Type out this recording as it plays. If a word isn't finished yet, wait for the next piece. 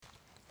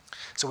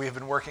So we have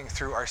been working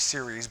through our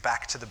series,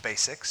 Back to the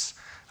Basics,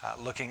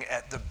 looking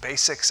at the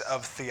basics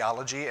of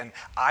theology. And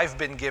I've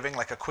been giving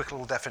like a quick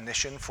little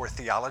definition for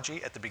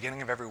theology at the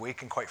beginning of every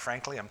week. And quite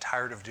frankly, I'm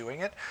tired of doing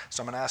it.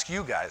 So I'm going to ask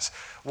you guys,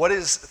 what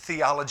does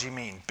theology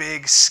mean?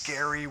 Big,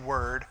 scary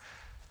word.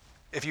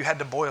 If you had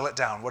to boil it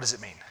down, what does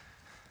it mean?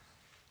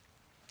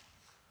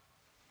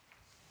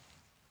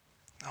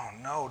 Oh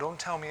no, don't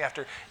tell me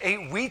after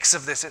 8 weeks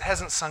of this it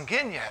hasn't sunk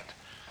in yet.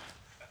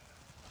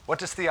 What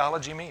does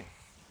theology mean?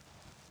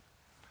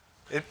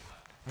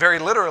 Very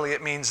literally,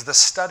 it means the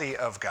study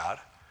of God.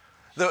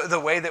 The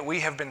way that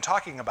we have been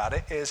talking about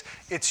it is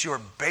it's your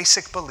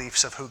basic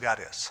beliefs of who God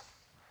is.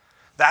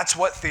 That's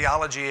what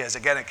theology is.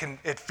 Again,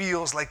 it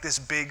feels like this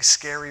big,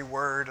 scary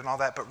word and all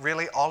that, but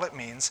really all it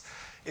means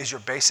is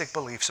your basic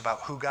beliefs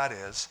about who God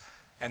is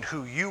and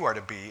who you are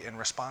to be in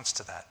response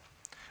to that.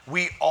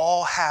 We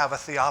all have a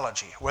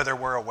theology, whether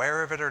we're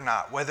aware of it or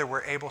not, whether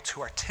we're able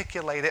to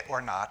articulate it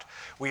or not.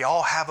 We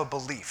all have a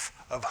belief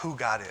of who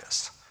God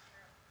is.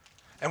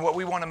 And what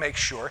we want to make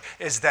sure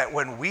is that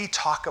when we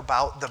talk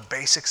about the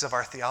basics of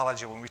our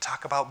theology, when we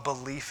talk about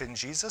belief in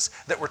Jesus,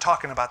 that we're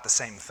talking about the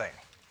same thing.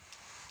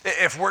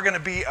 If we're going to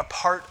be a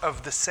part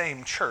of the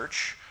same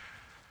church,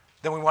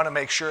 then we want to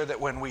make sure that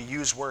when we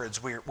use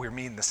words, we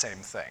mean the same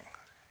thing.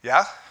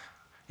 Yeah?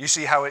 You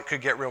see how it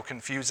could get real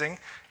confusing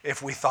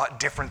if we thought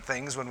different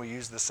things when we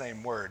use the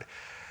same word.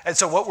 And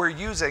so what we're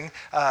using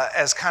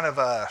as kind of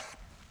a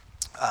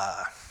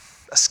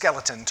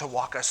skeleton to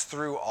walk us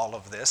through all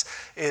of this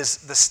is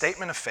the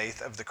statement of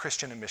faith of the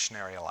Christian and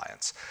Missionary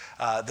Alliance,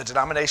 the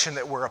denomination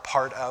that we're a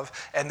part of.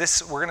 And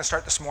we're going to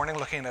start this morning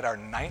looking at our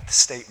 9th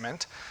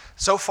statement.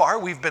 So far,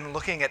 we've been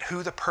looking at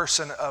who the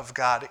person of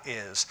God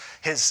is,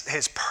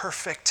 his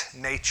perfect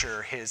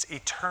nature, his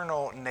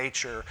eternal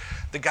nature.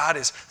 The God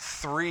is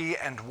 3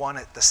 and 1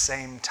 at the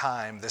same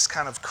time, this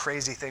kind of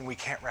crazy thing we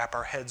can't wrap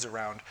our heads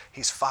around.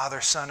 He's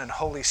Father, Son, and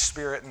Holy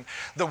Spirit, and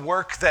the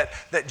work that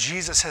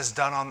Jesus has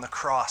done on the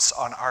cross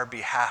on our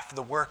behalf,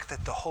 the work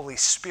that the Holy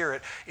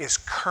Spirit is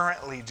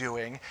currently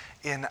doing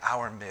in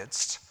our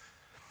midst.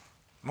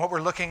 And what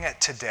we're looking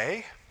at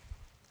today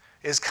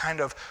is kind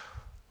of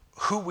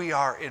who we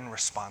are in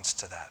response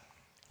to that.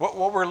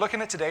 What we're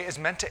looking at today is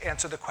meant to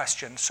answer the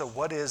question, so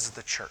what is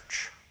the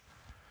church?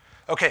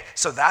 Okay,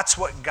 so that's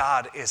what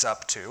God is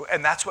up to,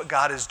 and that's what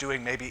God is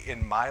doing maybe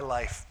in my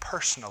life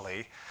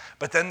personally,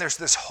 but then there's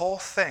this whole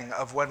thing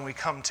of when we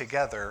come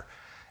together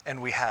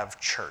and we have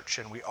church,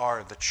 and we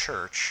are the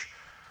church.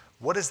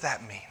 What does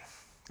that mean?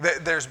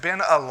 There's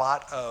been a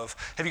lot of,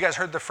 have you guys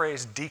heard the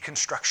phrase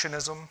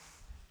deconstructionism?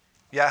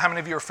 Yeah, how many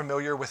of you are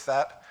familiar with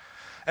that?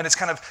 And it's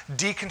kind of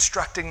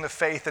deconstructing the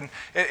faith, and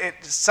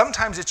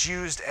sometimes it's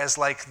used as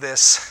like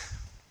this,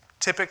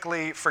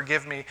 typically,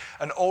 forgive me,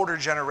 an older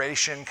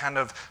generation kind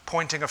of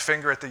pointing a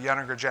finger at the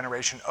younger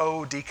generation,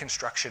 oh,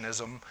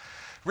 deconstructionism.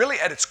 Really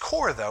at its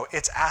core though,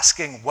 it's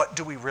asking, what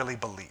do we really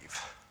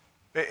believe?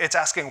 It's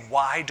asking,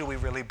 why do we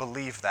really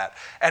believe that?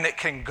 And it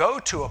can go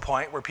to a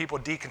point where people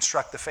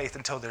deconstruct the faith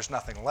until there's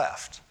nothing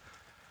left.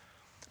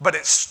 But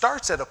it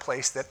starts at a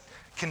place that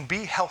can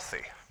be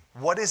healthy.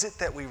 What is it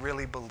that we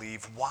really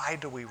believe? Why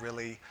do we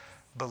really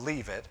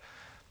believe it?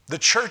 The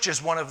church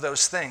is one of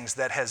those things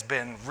that has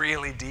been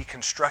really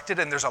deconstructed,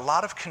 and there's a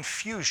lot of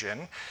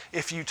confusion.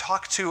 If you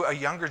talk to a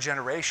younger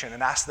generation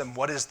and ask them,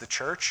 what is the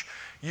church?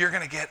 You're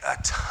going to get a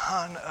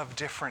ton of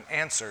different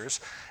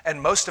answers,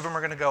 and most of them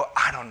are going to go,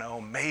 I don't know,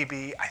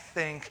 maybe, I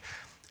think,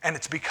 and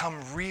it's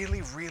become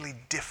really, really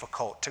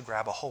difficult to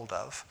grab a hold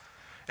of.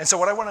 And so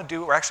what I want to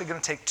do, we're actually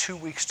going to take 2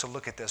 weeks to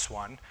look at this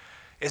one,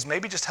 is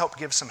maybe just help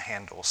give some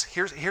handles.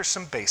 Here's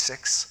some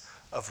basics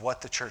of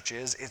what the church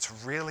is.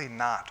 It's really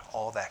not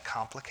all that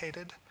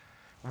complicated.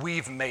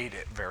 We've made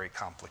it very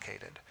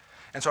complicated.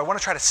 And so I want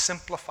to try to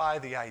simplify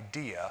the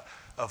idea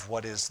of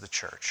what is the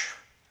church.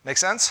 Make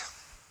sense?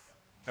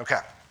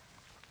 Okay.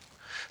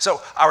 So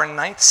our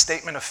 9th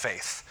statement of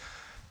faith.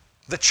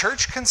 The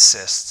church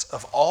consists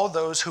of all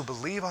those who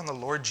believe on the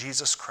Lord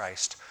Jesus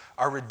Christ,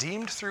 are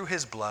redeemed through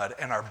his blood,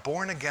 and are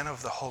born again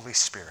of the Holy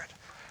Spirit.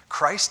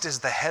 Christ is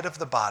the head of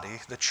the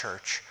body, the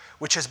church,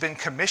 which has been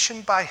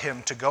commissioned by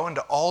him to go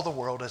into all the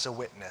world as a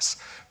witness,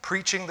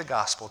 preaching the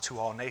gospel to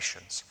all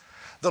nations.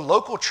 The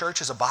local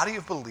church is a body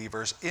of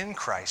believers in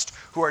Christ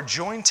who are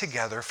joined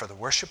together for the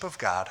worship of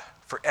God,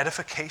 for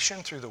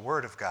edification through the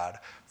word of God,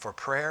 for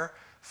prayer,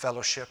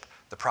 fellowship,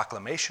 the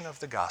proclamation of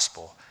the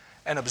gospel,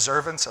 and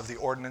observance of the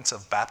ordinance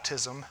of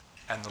baptism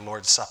and the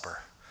Lord's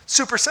Supper.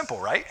 Super simple,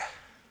 right?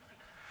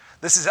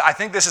 I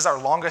think this is our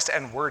longest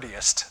and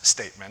wordiest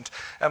statement.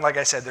 And like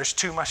I said, there's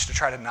too much to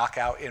try to knock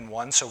out in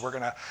one, so we're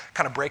going to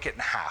kind of break it in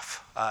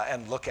half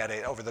and look at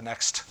it over the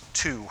next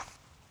 2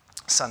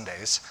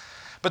 Sundays.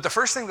 But the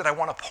first thing that I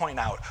want to point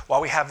out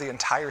while we have the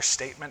entire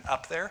statement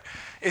up there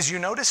is you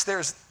notice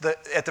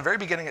at the very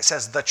beginning it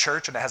says the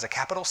church and it has a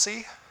capital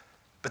C.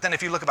 But then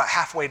if you look about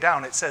halfway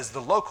down, it says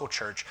the local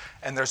church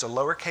and there's a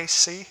lowercase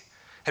c.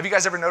 Have you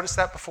guys ever noticed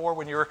that before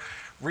when you're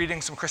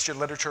reading some Christian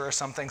literature or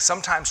something?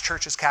 Sometimes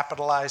church is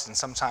capitalized and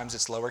sometimes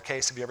it's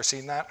lowercase. Have you ever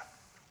seen that?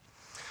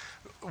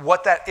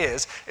 what that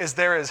is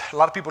there is, a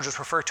lot of people just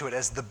refer to it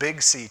as the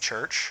Big C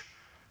Church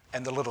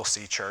and the Little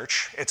C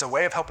Church. It's a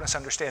way of helping us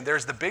understand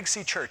there's the Big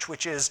C Church,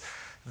 which is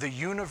the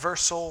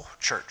universal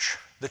church,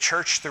 the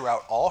church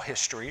throughout all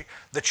history,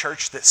 the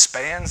church that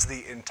spans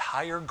the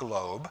entire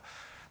globe,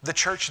 the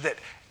church that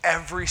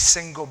every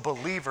single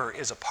believer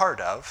is a part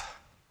of.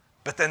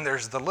 But then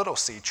there's the Little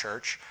C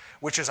Church,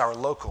 which is our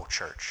local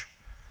church.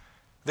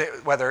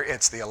 Whether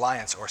it's the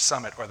Alliance or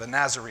Summit or the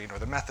Nazarene or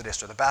the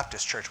Methodist or the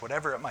Baptist Church,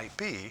 whatever it might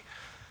be,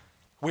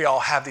 we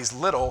all have these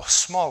little,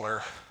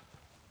 smaller,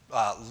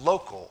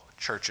 local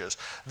churches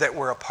that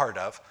we're a part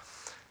of.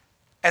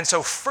 And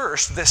so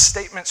first, this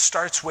statement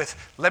starts with,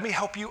 let me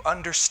help you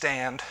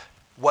understand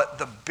what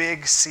the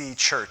Big C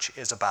Church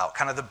is about,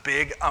 kind of the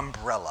big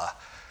umbrella.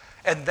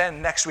 And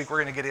then next week,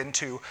 we're going to get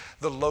into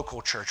the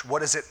local church.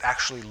 What does it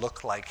actually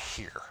look like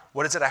here?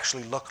 What does it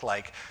actually look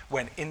like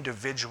when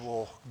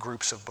individual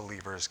groups of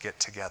believers get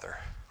together?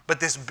 But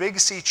this Big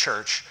C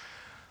Church,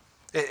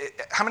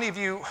 how many of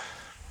you,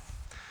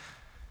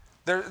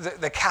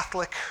 the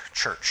Catholic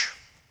Church,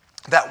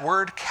 that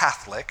word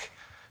Catholic,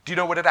 do you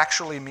know what it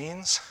actually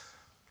means?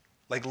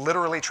 Like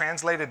literally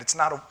translated,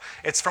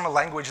 it's from a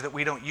language that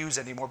we don't use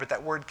anymore, but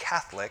that word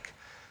Catholic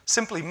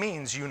simply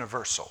means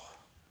universal.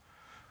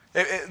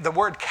 The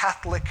word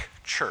Catholic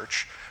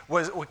Church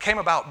came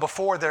about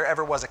before there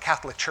ever was a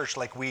Catholic Church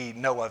like we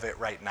know of it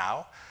right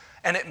now,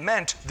 and it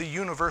meant the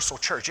universal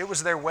church. It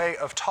was their way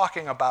of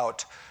talking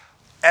about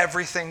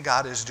everything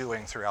God is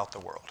doing throughout the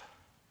world.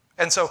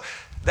 And so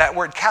that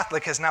word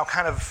Catholic has now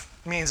kind of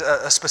means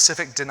a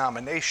specific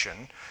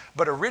denomination,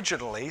 but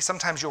originally,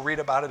 sometimes you'll read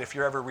about it if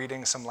you're ever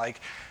reading some like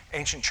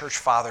ancient church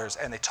fathers,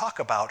 and they talk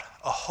about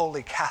a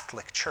holy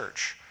Catholic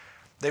church.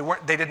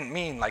 They didn't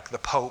mean like the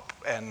Pope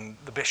and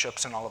the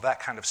bishops and all of that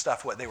kind of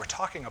stuff. What they were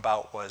talking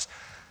about was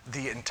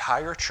the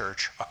entire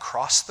church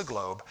across the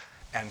globe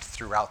and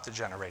throughout the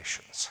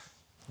generations.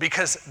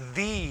 Because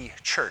the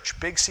church,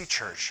 Big C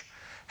Church,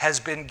 has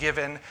been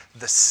given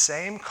the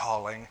same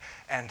calling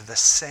and the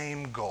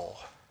same goal.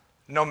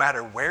 No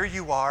matter where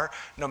you are,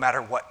 no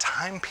matter what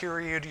time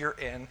period you're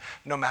in,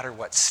 no matter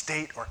what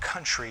state or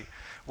country,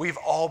 we've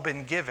all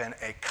been given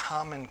a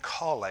common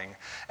calling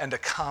and a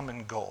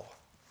common goal.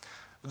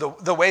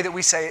 The way that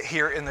we say it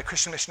here in the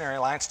Christian Missionary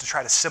Alliance to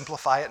try to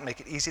simplify it and make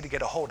it easy to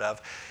get a hold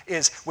of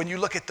is when you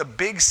look at the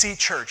Big C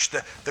Church,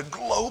 the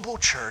global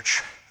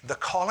church, the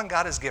calling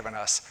God has given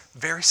us,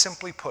 very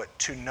simply put,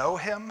 to know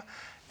him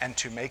and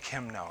to make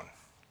him known.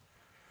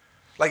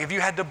 Like if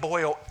you had to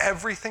boil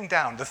everything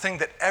down, the thing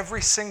that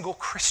every single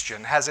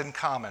Christian has in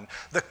common,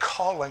 the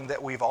calling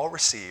that we've all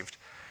received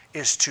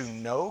is to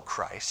know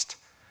Christ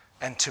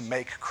and to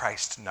make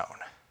Christ known.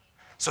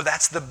 So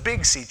that's the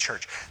Big C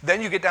Church. Then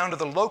you get down to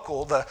the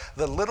local, the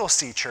Little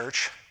C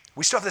Church.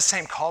 We still have the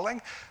same calling,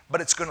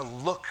 but it's going to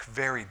look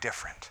very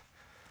different.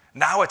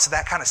 Now it's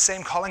that kind of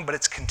same calling, but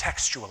it's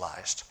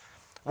contextualized.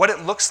 What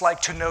it looks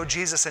like to know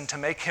Jesus and to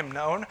make him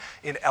known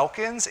in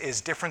Elkins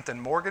is different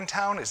than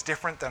Morgantown, is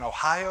different than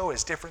Ohio,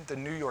 is different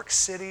than New York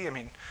City. I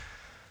mean,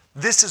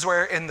 this is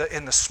where in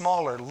the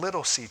smaller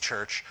Little C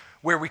Church,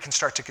 where we can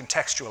start to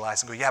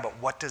contextualize and go, yeah, but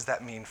what does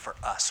that mean for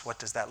us? What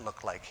does that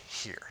look like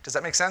here? Does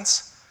that make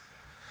sense?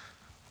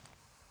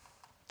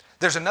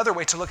 There's another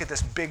way to look at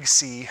this Big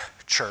C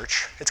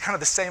Church. It's kind of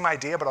the same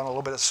idea, but on a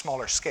little bit of a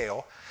smaller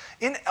scale.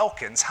 In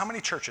Elkins, how many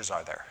churches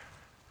are there?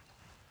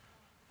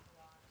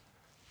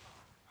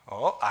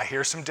 Oh, I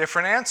hear some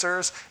different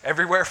answers.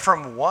 Everywhere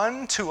from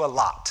one to a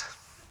lot.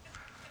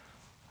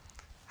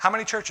 How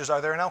many churches are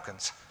there in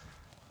Elkins?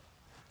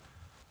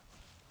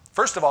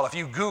 First of all, if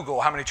you Google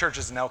how many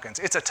churches in Elkins,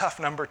 it's a tough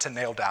number to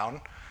nail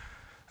down.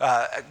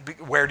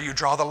 Where do you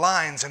draw the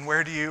lines and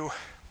where do you...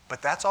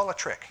 But that's all a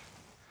trick.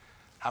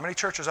 How many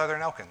churches are there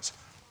in Elkins?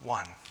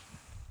 One.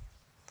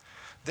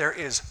 There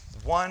is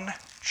one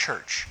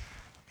church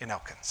in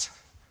Elkins.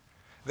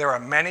 There are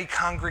many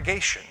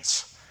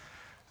congregations.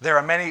 There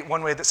are many,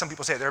 one way that some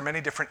people say it, there are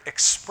many different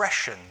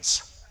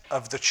expressions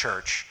of the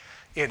church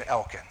in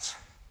Elkins.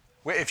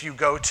 If you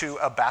go to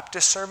a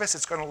Baptist service,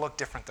 it's going to look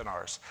different than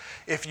ours.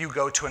 If you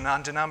go to a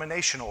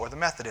non-denominational or the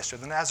Methodist or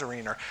the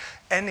Nazarene or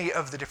any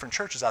of the different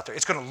churches out there,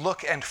 it's going to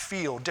look and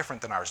feel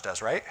different than ours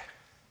does, right?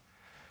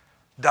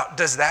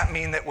 Does that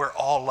mean that we're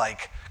all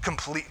like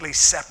completely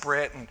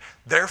separate and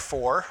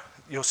therefore,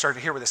 you'll start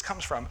to hear where this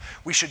comes from,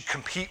 we should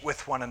compete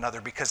with one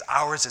another because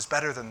ours is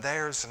better than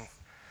theirs?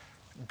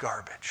 And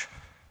garbage.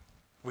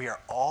 We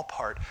are all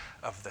part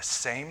of the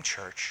same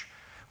church.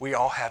 We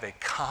all have a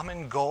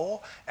common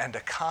goal and a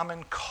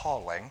common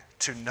calling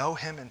to know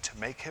him and to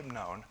make him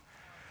known.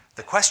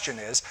 The question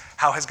is,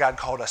 how has God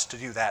called us to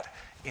do that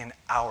in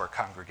our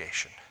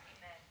congregation?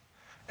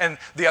 Amen. And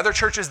the other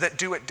churches that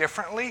do it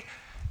differently,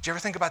 do you ever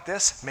think about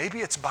this? Maybe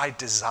it's by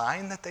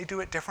design that they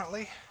do it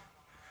differently.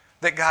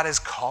 That God is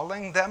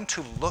calling them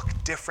to look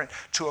different,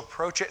 to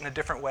approach it in a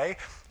different way,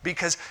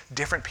 because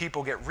different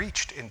people get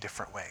reached in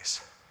different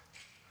ways.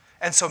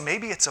 And so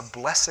maybe it's a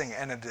blessing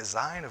and a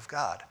design of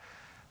God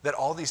that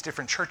all these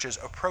different churches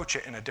approach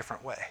it in a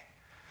different way.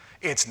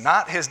 It's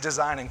not his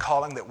design and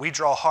calling that we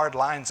draw hard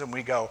lines and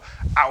we go,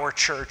 our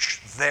church,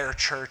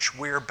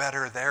 we're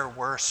better, they're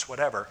worse,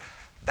 whatever.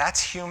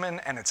 That's human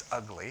and it's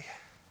ugly.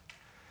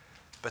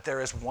 But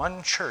there is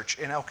one church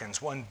in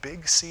Elkins, one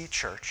big C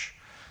church,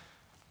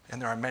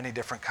 and there are many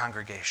different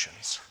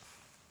congregations.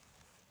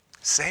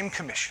 Same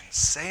commission,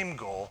 same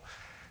goal,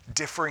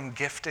 differing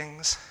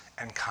giftings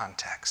and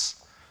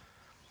contexts.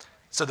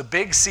 So the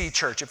big C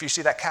church, if you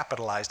see that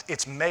capitalized,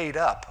 it's made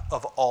up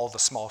of all the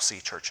small C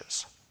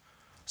churches.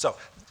 So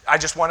I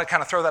just want to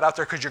kind of throw that out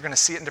there because you're going to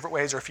see it in different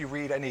ways, or if you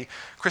read any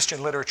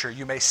Christian literature,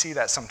 you may see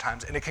that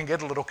sometimes, and it can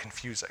get a little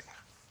confusing.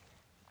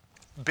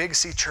 Big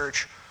C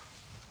church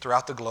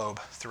throughout the globe,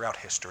 throughout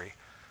history.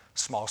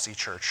 Small C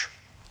church,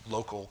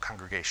 local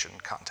congregation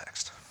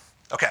context.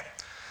 Okay,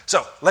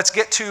 so let's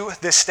get to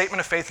this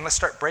statement of faith and let's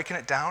start breaking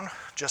it down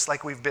just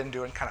like we've been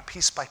doing, kind of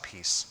piece by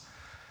piece.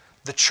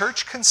 The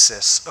church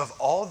consists of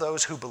all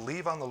those who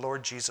believe on the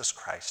Lord Jesus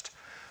Christ,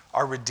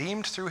 are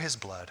redeemed through his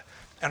blood,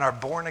 and are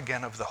born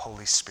again of the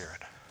Holy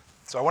Spirit.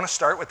 So I want to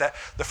start with that,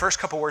 the first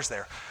couple words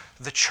there.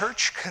 The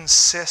church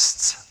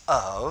consists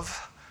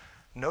of,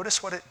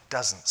 notice what it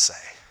doesn't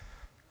say.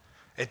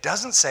 It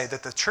doesn't say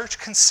that the church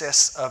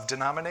consists of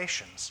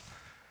denominations.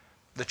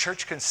 The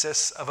church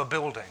consists of a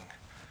building.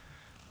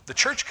 The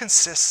church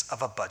consists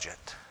of a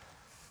budget.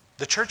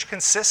 The church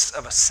consists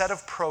of a set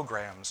of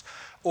programs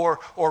or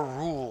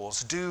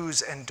rules,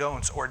 do's and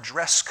don'ts, or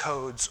dress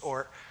codes,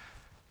 or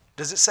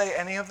does it say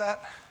any of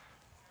that?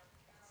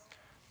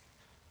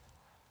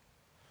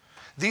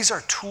 These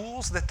are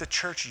tools that the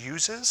church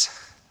uses.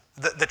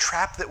 The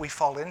trap that we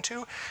fall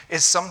into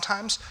is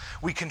sometimes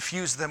we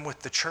confuse them with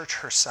the church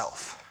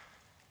herself.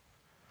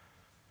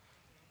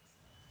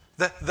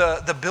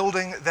 The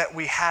building that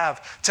we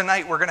have.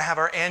 Tonight we're going to have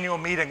our annual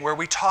meeting where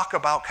we talk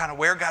about kind of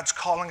where God's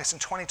calling us in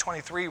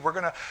 2023. We're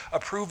going to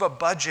approve a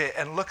budget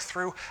and look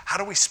through how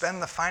do we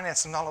spend the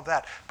finance and all of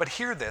that. But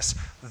hear this,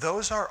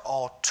 those are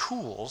all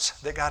tools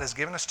that God has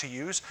given us to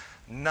use.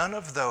 None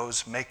of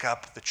those make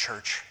up the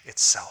church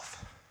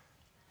itself.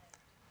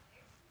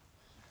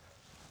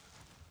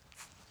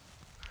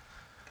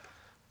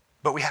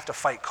 But we have to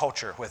fight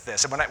culture with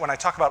this. And when I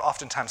talk about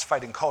oftentimes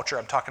fighting culture,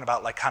 I'm talking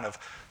about like kind of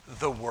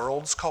the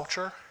world's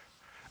culture,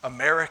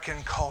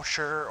 American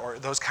culture, or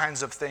those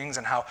kinds of things,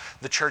 and how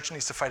the church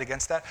needs to fight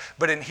against that.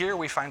 But in here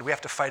we find we have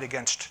to fight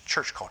against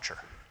church culture.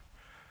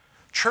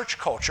 Church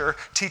culture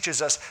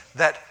teaches us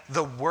that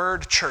the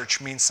word church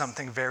means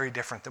something very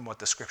different than what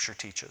the scripture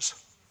teaches.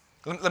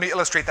 Let me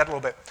illustrate that a little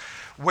bit.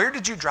 Where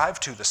did you drive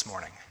to this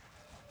morning?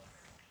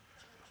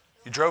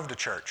 You drove to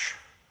church.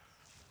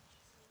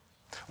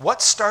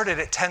 What started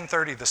at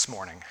 10:30 this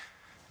morning?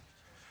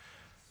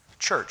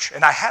 Church.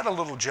 And I had a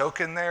little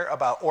joke in there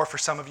about, or for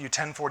some of you,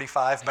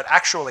 10:45, but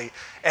actually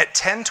at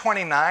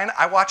 10:29,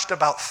 I watched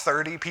about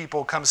 30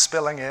 people come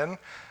spilling in.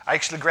 I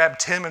actually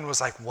grabbed Tim and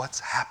was like, what's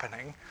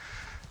happening?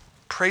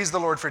 Praise the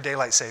Lord for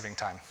daylight saving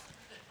time.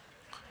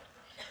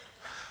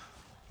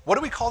 What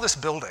do we call this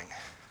building?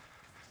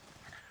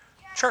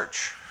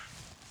 Church.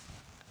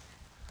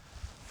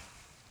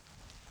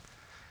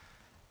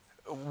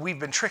 We've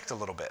been tricked a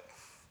little bit.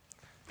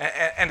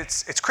 And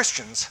it's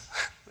Christians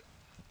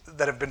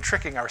that have been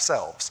tricking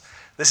ourselves.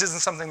 This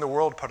isn't something the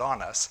world put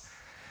on us.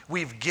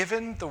 We've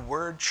given the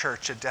word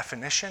church a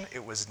definition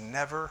it was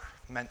never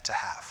meant to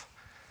have.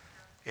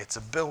 It's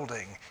a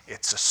building,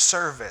 it's a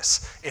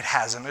service, it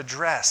has an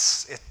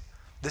address.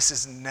 This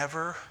is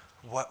never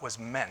what was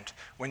meant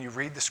when you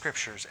read the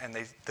scriptures and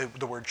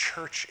the word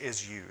church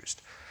is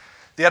used.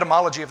 The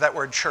etymology of that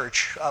word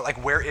church,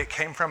 like where it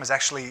came from, is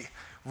actually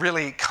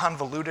really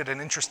convoluted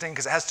and interesting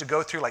because it has to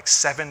go through like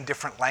 7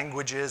 different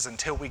languages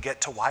until we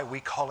get to why we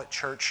call it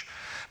church.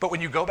 But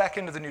when you go back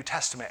into the New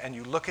Testament and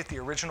you look at the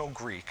original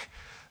Greek,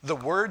 the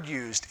word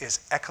used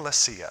is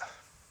ekklesia.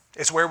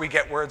 It's where we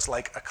get words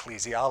like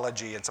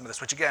ecclesiology and some of this,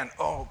 which again,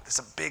 it's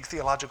a big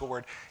theological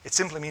word. It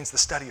simply means the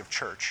study of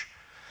church.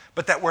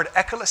 But that word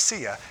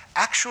ekklesia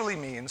actually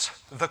means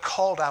the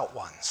called out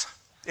ones.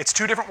 It's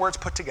 2 different words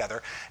put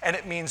together, and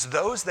it means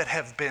those that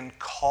have been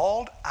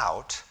called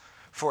out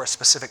for a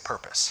specific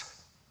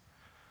purpose.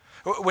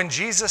 When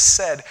Jesus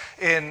said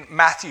in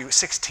Matthew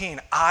 16,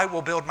 I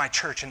will build my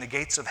church and the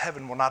gates of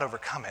heaven will not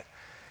overcome it,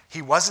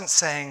 he wasn't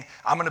saying,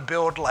 I'm going to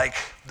build like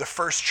the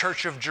first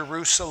church of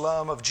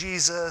Jerusalem of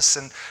Jesus,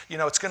 and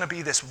it's going to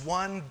be this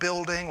one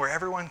building where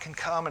everyone can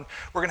come and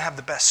we're going to have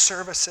the best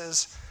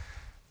services.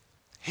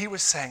 He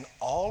was saying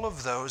all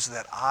of those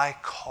that I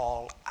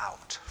call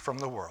out from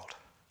the world,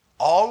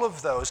 all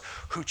of those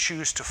who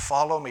choose to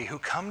follow me, who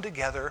come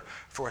together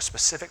for a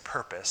specific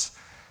purpose,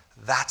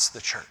 that's the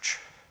church.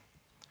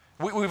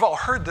 We've all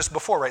heard this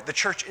before, right? The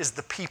church is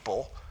the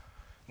people,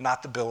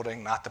 not the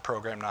building, not the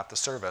program, not the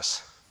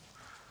service.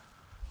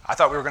 I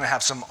thought we were going to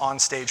have some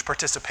on-stage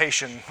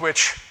participation,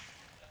 which,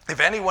 if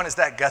anyone is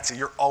that gutsy,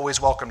 you're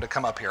always welcome to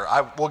come up here.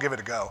 We'll give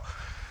it a go.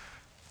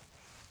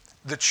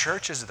 The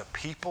church is the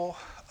people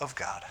of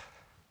God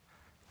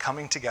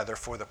coming together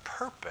for the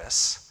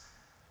purpose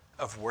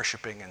of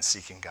worshiping and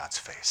seeking God's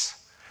face.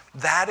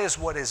 That is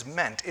what is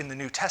meant in the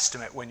New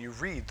Testament when you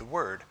read the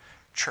word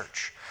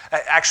church.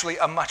 Actually,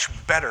 a much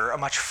better, a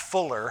much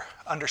fuller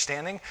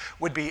understanding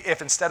would be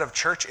if instead of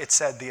church, it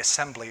said the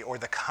assembly or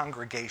the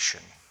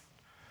congregation.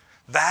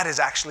 That is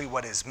actually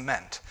what is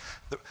meant.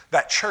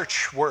 That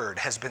church word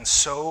has been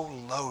so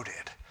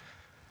loaded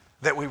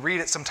that we read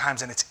it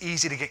sometimes and it's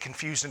easy to get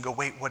confused and go,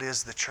 wait, what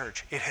is the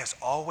church? It has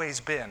always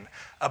been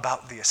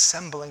about the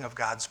assembling of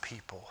God's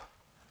people.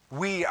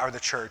 We are the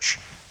church.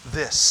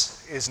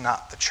 This is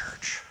not the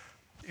church.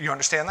 You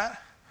understand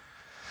that?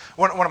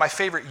 One of my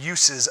favorite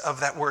uses of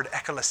that word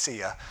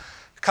ekklesia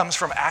comes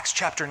from Acts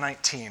chapter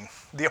 19.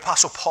 The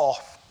Apostle Paul,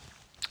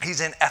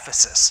 he's in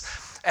Ephesus,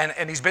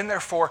 and he's been there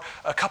for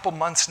a couple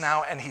months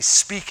now, and he's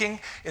speaking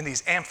in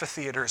these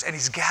amphitheaters, and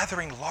he's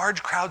gathering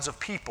large crowds of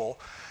people,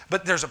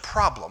 but there's a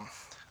problem.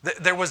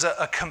 There was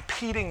a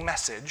competing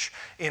message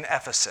in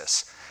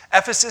Ephesus.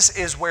 Ephesus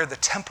is where the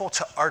temple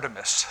to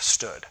Artemis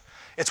stood.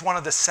 It's one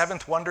of the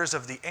seventh wonders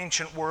of the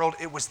ancient world.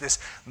 It was this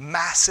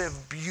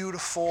massive,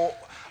 beautiful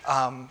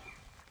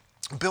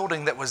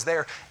building that was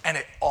there, and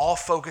it all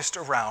focused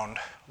around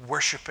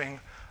worshiping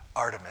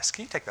Artemis.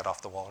 Can you take that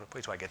off the wall?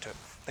 Wait till I get to it.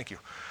 Thank you.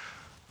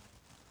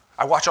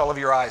 I watch all of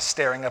your eyes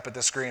staring up at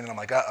the screen, and I'm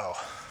like,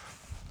 uh-oh.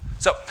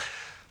 So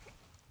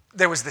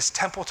there was this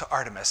temple to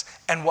Artemis,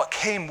 and what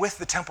came with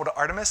the temple to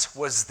Artemis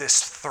was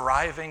this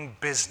thriving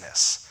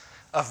business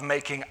of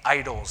making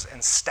idols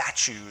and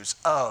statues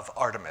of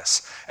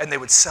Artemis, and they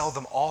would sell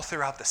them all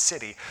throughout the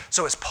city.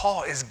 So as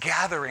Paul is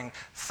gathering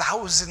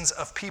thousands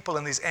of people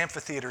in these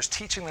amphitheaters,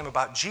 teaching them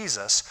about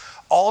Jesus,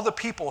 all the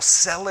people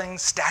selling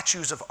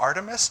statues of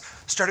Artemis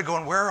started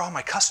going, where are all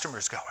my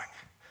customers going?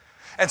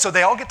 And so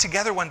they all get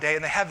together one day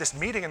and they have this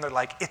meeting and they're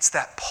like, it's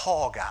that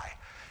Paul guy.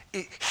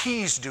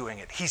 He's doing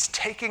it. He's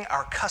taking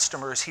our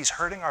customers. He's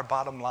hurting our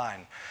bottom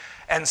line.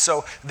 And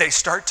so they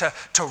start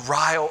to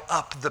rile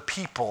up the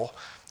people.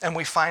 And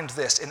we find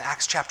this in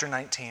Acts chapter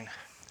 19.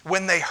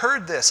 When they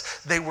heard this,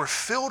 they were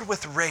filled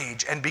with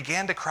rage and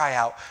began to cry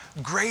out,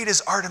 "Great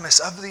is Artemis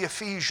of the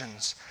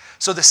Ephesians."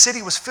 So the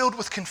city was filled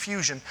with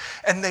confusion,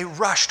 and they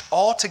rushed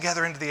all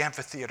together into the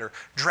amphitheater,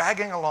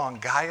 dragging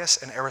along Gaius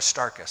and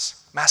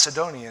Aristarchus,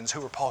 Macedonians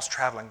who were Paul's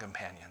traveling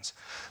companions.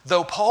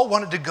 Though Paul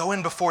wanted to go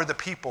in before the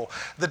people,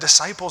 the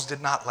disciples did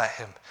not let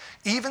him.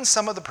 Even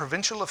some of the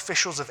provincial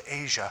officials of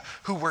Asia,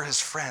 who were his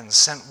friends,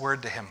 sent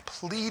word to him,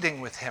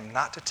 pleading with him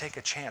not to take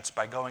a chance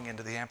by going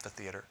into the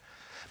amphitheater.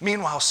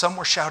 Meanwhile, some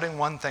were shouting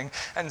one thing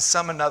and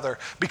some another,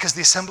 because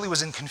the assembly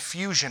was in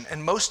confusion,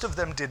 and most of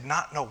them did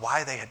not know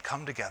why they had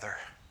come together.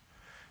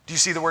 Do you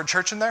see the word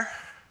church in there?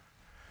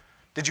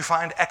 Did you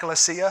find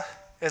ekklesia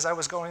as I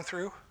was going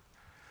through?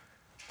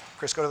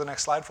 Chris, go to the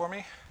next slide for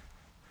me.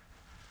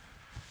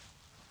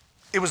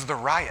 It was the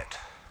riot.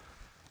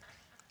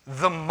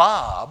 The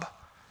mob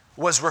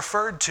was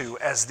referred to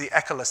as the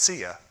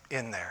ekklesia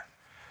in there.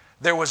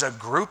 There was a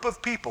group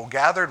of people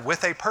gathered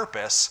with a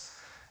purpose,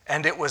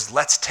 and it was,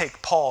 let's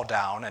take Paul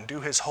down and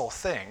do his whole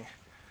thing.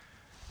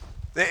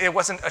 It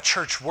wasn't a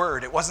church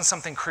word. It wasn't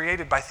something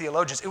created by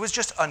theologians. It was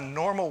just a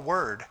normal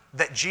word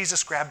that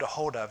Jesus grabbed a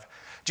hold of.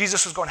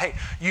 Jesus was going, hey,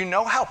 you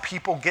know how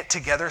people get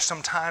together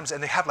sometimes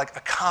and they have like a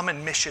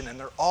common mission and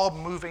they're all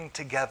moving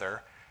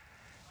together?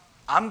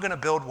 I'm going to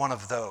build one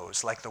of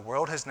those like the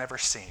world has never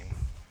seen.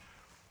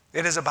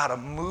 It is about a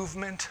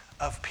movement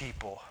of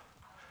people.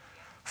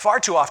 Far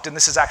too often,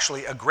 this is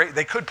actually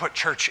they could put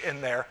church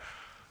in there.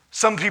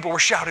 Some people were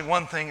shouting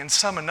one thing and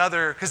some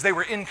another because they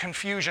were in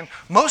confusion.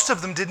 Most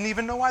of them didn't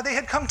even know why they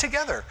had come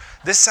together.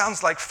 This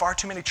sounds like far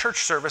too many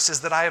church services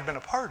that I have been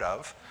a part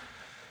of.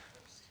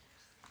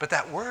 But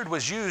that word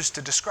was used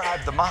to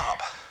describe the mob.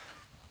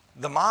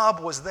 The mob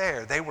was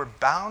there. They were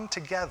bound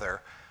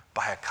together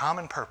by a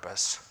common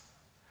purpose.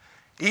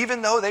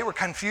 Even though they were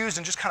confused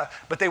and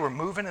but they were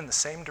moving in the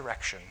same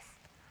direction.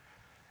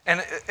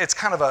 And it's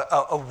kind of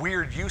a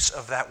weird use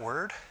of that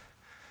word,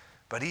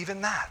 but even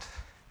that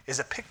is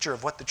a picture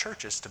of what the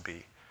church is to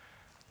be.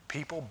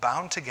 People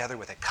bound together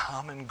with a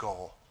common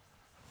goal.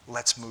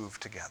 Let's move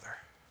together.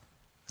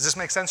 Does this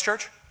make sense,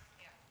 church?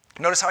 Yeah.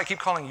 Notice how I keep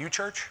calling you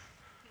church?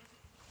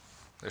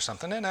 There's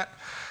something in it.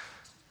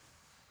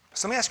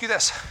 So let me ask you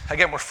this.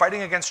 Again, we're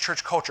fighting against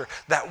church culture.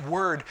 That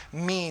word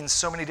means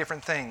so many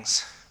different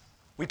things.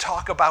 We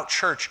talk about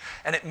church,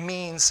 and it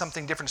means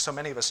something different to so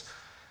many of us.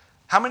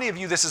 How many of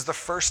you, this is the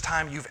first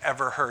time you've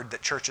ever heard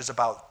that church is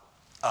about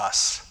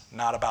us,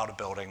 not about a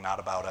building, not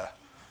about a...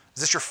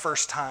 Is this your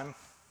first time?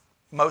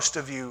 Most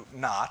of you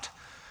not.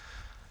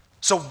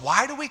 So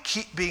why do we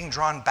keep being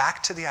drawn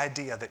back to the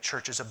idea that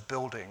church is a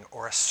building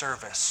or a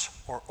service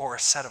or a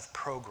set of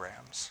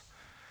programs?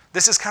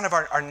 This is kind of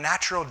our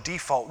natural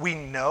default. We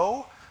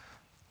know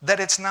that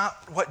it's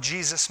not what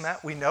Jesus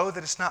meant. We know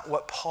that it's not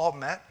what Paul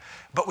meant,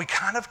 but we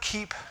kind of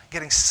keep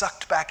getting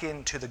sucked back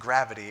into the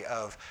gravity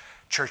of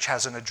church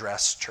has an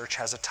address, church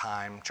has a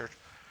time, church.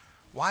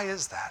 Why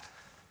is that?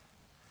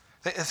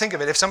 Think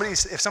of it. If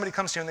somebody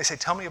comes to you and they say,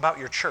 tell me about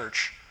your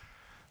church,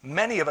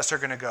 many of us are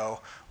going to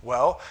go,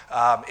 well,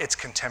 it's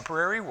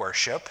contemporary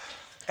worship,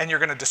 and you're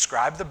going to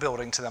describe the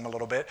building to them a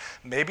little bit.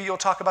 Maybe you'll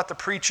talk about the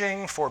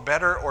preaching for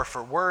better or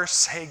for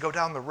worse. Hey, go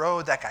down the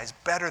road, that guy's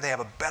better, they have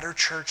a better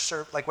church,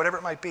 like whatever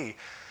it might be.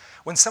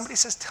 When somebody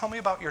says, tell me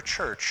about your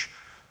church,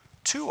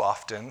 too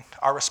often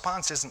our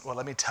response isn't, well,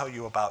 let me tell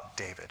you about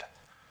David.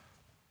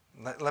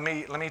 Let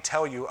me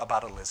tell you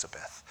about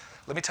Elizabeth.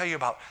 Let me tell you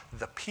about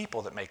the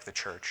people that make the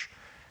church.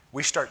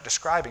 We start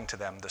describing to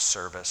them the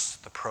service,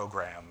 the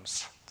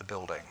programs, the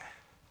building.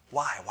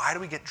 Why? Why do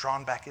we get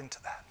drawn back into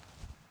that?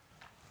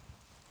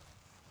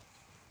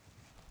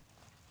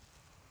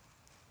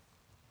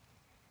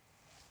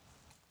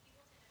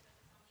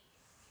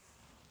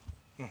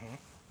 Mm-hmm.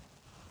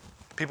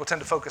 People tend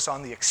to focus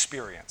on the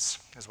experience,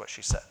 is what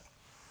she said.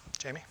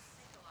 Jamie?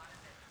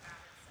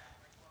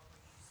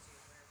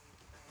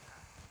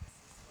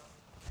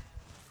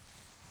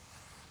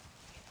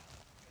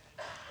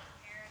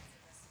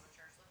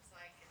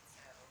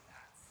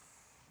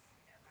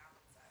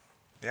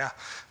 Yeah,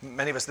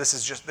 many of us, this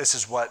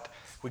is what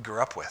we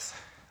grew up with.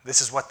 This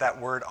is what that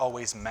word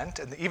always meant.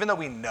 And even though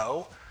we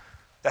know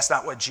that's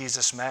not what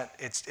Jesus meant,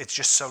 it's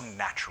just so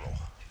natural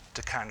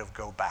to kind of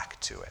go back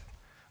to it.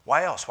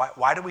 Why else?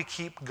 Why do we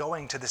keep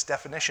going to this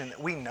definition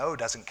that we know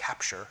doesn't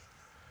capture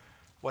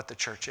what the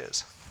church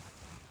is?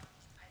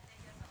 I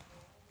think as a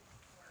whole,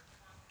 we're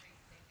concrete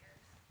thinkers,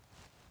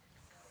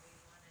 and so we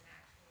want an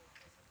actual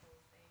physical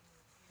thing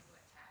to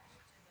attach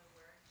to the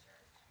word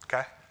church.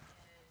 Okay.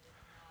 And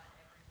not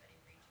everybody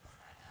reaches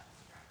that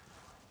abstract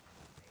thought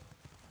and they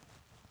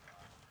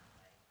thought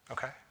that way.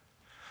 Okay.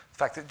 The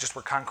fact that just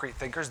we're concrete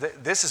thinkers,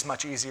 this is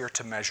much easier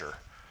to measure.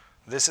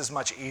 This is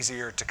much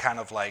easier to kind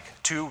of like,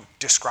 to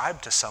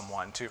describe to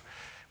someone,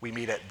 we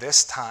meet at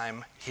this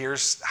time,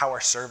 here's how our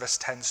service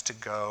tends to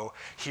go,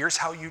 here's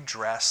how you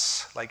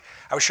dress. Like,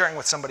 I was sharing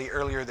with somebody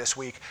earlier this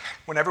week,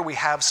 whenever we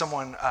have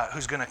someone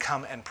who's gonna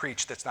come and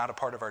preach that's not a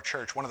part of our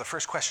church, one of the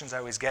first questions I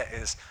always get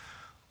is,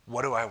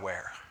 what do I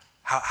wear?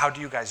 How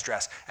do you guys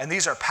dress? And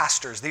these are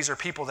pastors, these are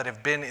people that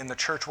have been in the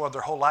church world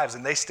their whole lives,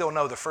 and they still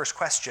know the first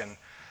question,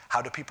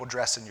 how do people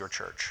dress in your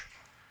church?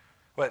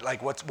 What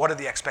are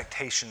the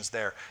expectations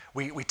there?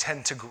 We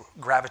tend to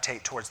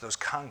gravitate towards those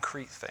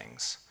concrete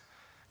things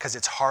because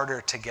it's harder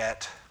to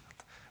get.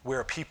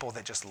 We're a people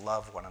that just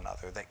love one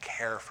another, that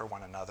care for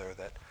one another,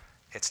 that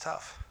it's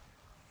tough.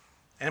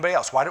 Anybody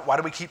else? Why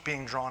do we keep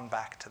being drawn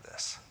back to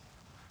this?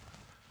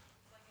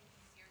 It's like an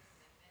easier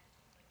commitment.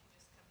 Like you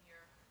just come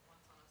here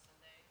once on a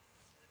Sunday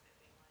instead of it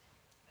being like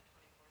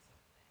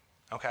a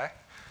 24/7 thing. Okay.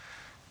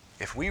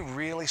 If we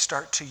really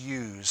start to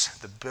use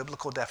the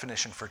biblical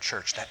definition for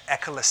church, that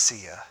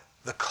ecclesia,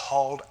 the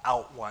called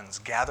out ones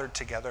gathered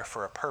together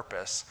for a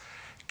purpose,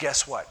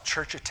 guess what?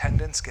 Church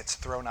attendance gets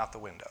thrown out the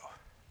window.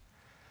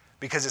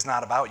 Because it's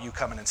not about you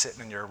coming and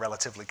sitting in your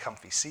relatively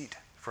comfy seat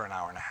for an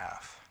hour and a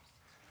half.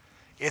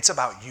 It's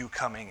about you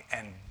coming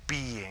and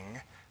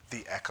being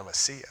the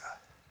ecclesia.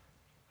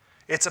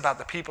 It's about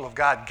the people of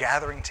God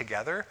gathering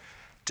together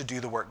to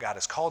do the work God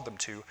has called them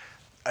to.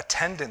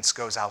 Attendance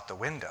goes out the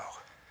window.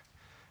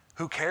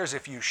 Who cares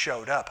if you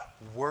showed up?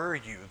 Were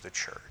you the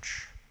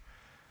church?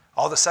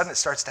 All of a sudden, it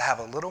starts to have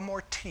a little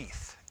more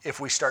teeth if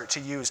we start to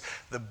use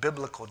the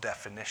biblical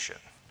definition.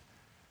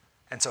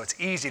 And so it's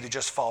easy to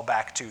just fall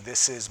back to,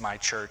 this is my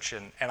church,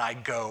 and I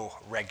go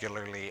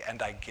regularly,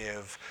 and I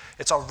give.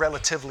 It's all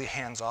relatively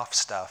hands-off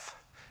stuff.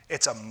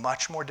 It's a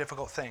much more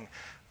difficult thing,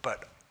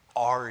 but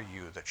are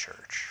you the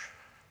church?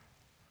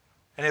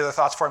 Any other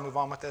thoughts before I move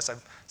on with this?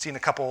 I've seen a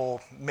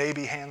couple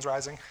maybe hands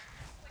rising.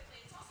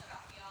 Quickly, it's also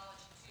about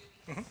theology too,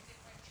 because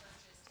different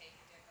churches take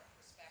a different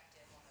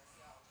perspective on their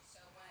theology. So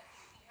when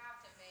you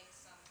have to make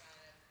some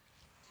kind of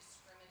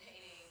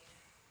discriminating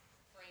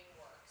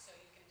framework, so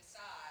you can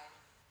decide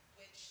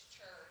which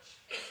church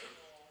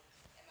physical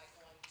am I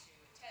going to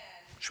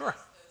attend. Sure.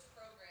 Those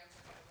programs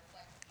are going to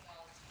reflect the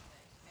theology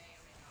that you may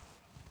or may not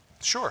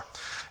want to. Sure.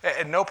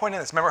 At no point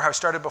in this, remember how I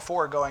started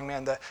before going,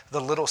 man,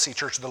 the Little C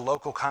Church, the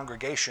local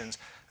congregations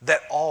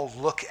that all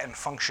look and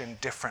function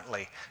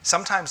differently,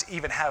 sometimes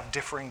even have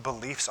differing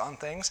beliefs on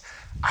things.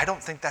 I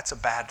don't think that's a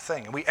bad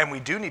thing. And we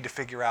do need to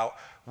figure out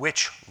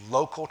which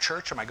local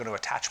church am I going to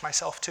attach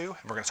myself to.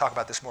 And we're going to talk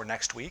about this more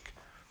next week.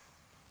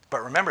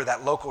 But remember,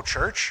 that local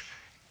church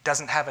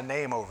doesn't have a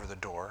name over the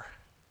door.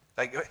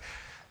 Like,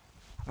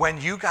 when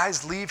you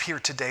guys leave here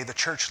today, the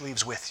church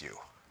leaves with you.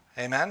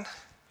 Amen?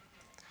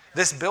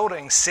 This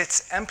building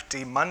sits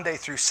empty Monday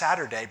through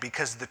Saturday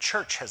because the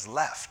church has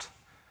left.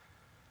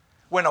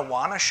 When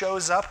Awana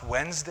shows up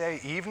Wednesday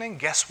evening,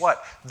 guess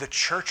what? The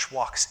church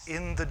walks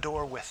in the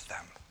door with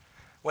them.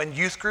 When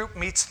youth group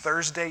meets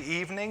Thursday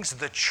evenings,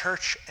 the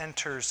church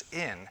enters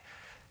in.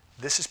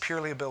 This is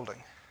purely a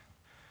building.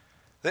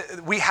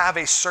 We have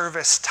a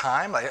service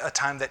time, a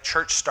time that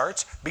church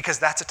starts, because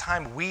that's a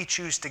time we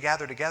choose to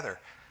gather together.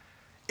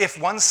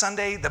 If one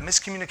Sunday the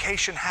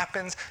miscommunication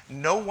happens,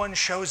 no one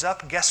shows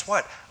up, guess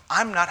what?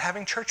 I'm not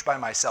having church by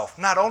myself.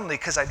 Not only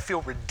because I'd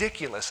feel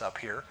ridiculous up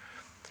here,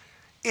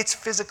 it's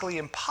physically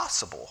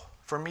impossible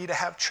for me to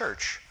have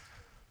church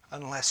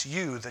unless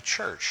you, the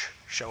church,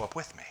 show up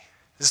with me.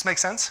 Does this make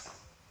sense?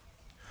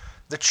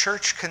 The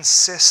church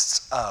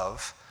consists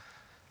of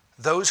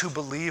those who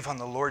believe on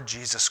the Lord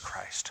Jesus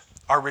Christ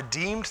are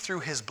redeemed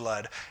through his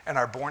blood and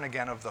are born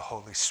again of the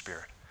Holy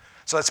Spirit.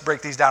 So let's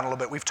break these down a little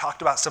bit. We've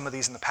talked about some of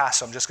these in the past,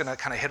 so I'm just going to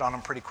kind of hit on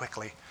them pretty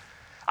quickly.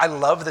 I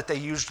love that they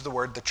used the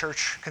word, the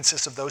church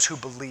consists of those who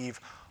believe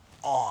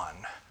on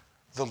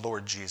the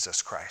Lord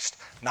Jesus Christ,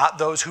 not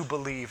those who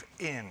believe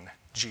in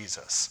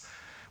Jesus.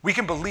 We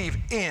can believe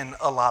in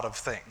a lot of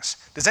things.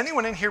 Does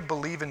anyone in here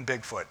believe in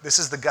Bigfoot? This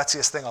is the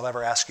gutsiest thing I'll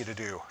ever ask you to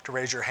do, to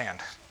raise your hand.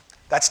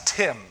 That's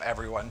Tim,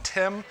 everyone.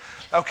 Tim?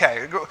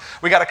 Okay,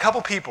 we got a couple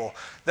people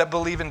that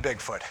believe in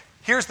Bigfoot.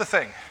 Here's the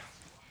thing.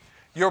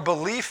 Your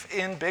belief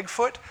in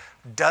Bigfoot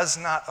does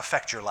not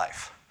affect your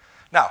life.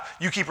 Now,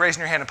 you keep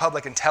raising your hand in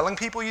public and telling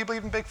people you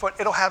believe in Bigfoot,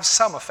 it'll have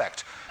some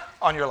effect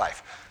on your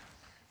life.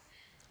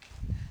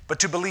 But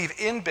to believe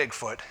in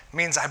Bigfoot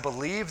means I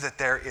believe that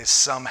there is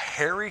some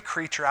hairy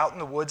creature out in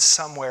the woods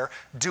somewhere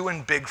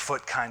doing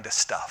Bigfoot kind of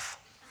stuff.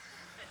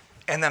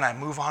 And then I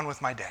move on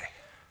with my day.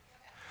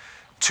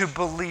 To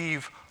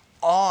believe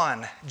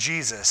on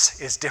Jesus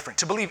is different.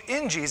 To believe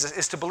in Jesus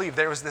is to believe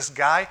there was this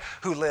guy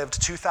who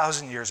lived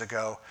 2,000 years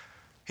ago.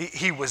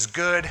 He was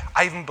good.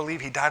 I even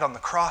believe he died on the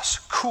cross.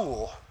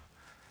 Cool.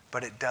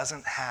 But it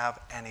doesn't have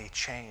any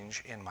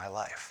change in my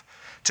life.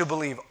 To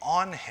believe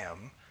on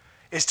him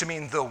is to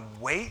mean the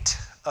weight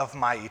of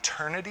my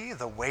eternity,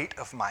 the weight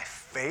of my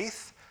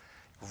faith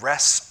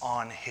rests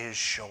on his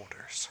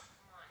shoulders.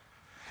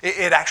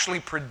 It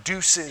actually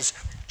produces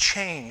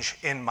change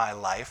in my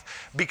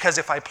life because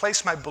if I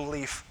place my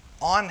belief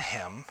on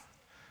him,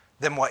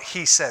 then what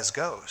he says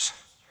goes.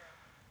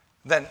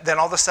 Then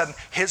all of a sudden,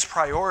 his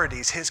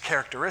priorities, his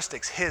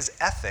characteristics, his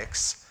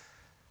ethics,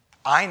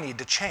 I need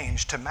to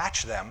change to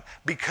match them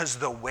because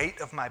the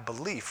weight of my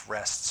belief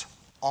rests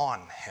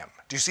on him.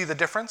 Do you see the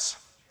difference?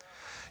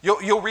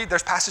 You'll read,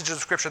 there's passages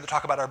of scripture that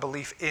talk about our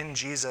belief in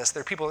Jesus.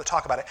 There are people that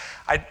talk about it.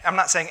 I'm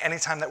not saying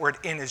anytime that word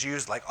in is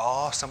used like,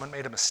 oh, someone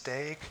made a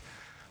mistake,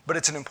 but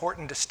it's an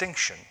important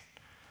distinction.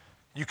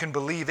 You can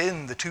believe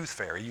in the tooth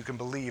fairy. You can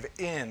believe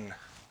in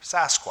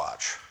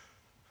Sasquatch,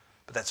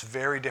 but that's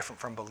very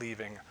different from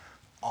believing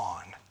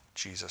on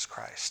Jesus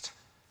Christ.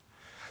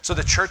 So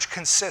the church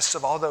consists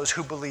of all those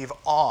who believe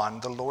on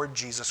the Lord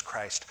Jesus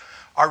Christ,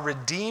 are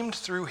redeemed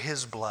through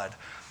his blood.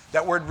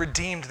 That word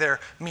redeemed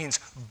there means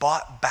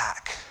bought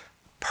back,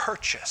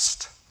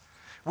 purchased.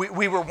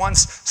 We were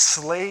once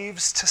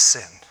slaves to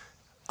sin,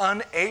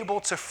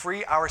 unable to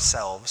free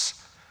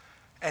ourselves,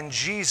 and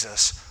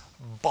Jesus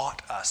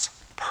bought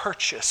us,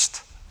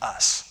 purchased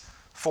us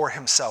for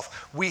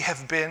himself. We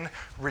have been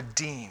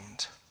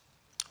redeemed.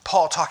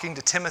 Paul, talking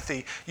to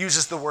Timothy,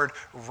 uses the word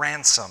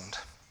ransomed.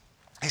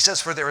 He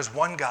says, for there is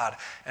one God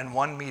and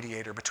one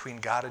mediator between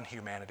God and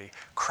humanity,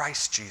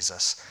 Christ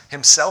Jesus,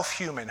 himself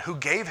human, who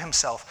gave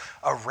himself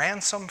a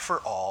ransom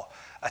for all,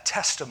 a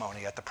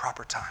testimony at the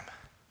proper time.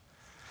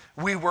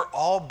 We were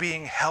all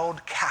being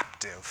held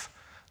captive.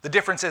 The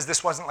difference is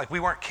this wasn't like we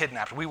weren't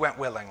kidnapped. We went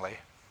willingly.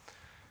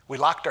 We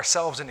locked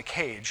ourselves in a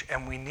cage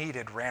and we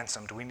needed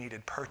ransomed. We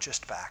needed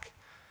purchased back.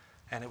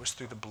 And it was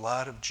through the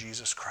blood of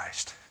Jesus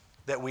Christ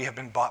that we have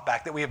been bought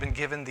back, that we have been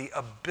given the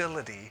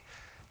ability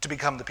to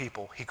become the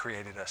people he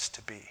created us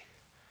to be.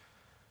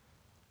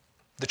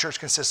 The church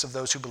consists of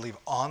those who believe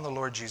on the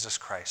Lord Jesus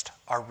Christ,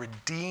 are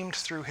redeemed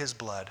through his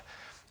blood,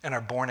 and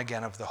are born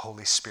again of the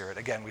Holy Spirit.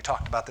 Again, we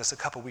talked about this a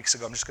couple weeks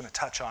ago. I'm just going to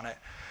touch on it.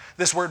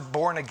 This word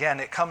born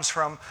again, it comes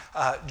from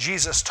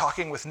Jesus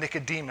talking with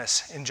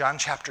Nicodemus in John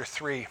chapter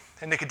 3.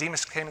 And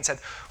Nicodemus came and said,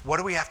 what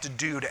do we have to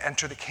do to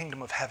enter the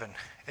kingdom of heaven?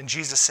 And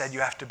Jesus said, you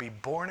have to be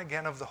born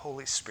again of the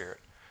Holy Spirit.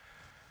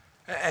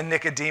 And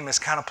Nicodemus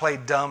kind of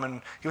played dumb,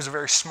 and he was a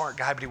very smart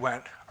guy, but he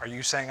went, are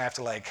you saying I have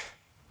to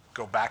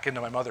go back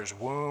into my mother's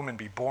womb and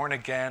be born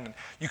again? And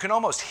you can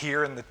almost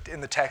hear in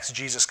the text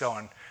Jesus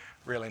going,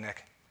 really,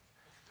 Nick?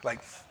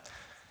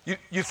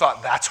 You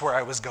thought that's where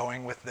I was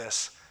going with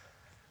this.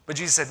 But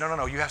Jesus said,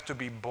 no, you have to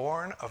be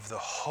born of the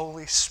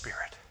Holy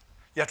Spirit.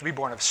 You have to be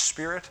born of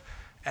spirit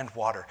and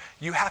water.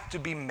 You have to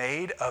be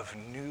made of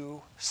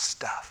new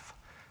stuff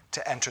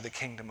to enter the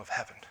kingdom of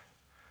heaven.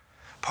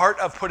 Part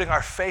of putting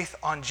our faith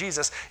on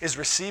Jesus is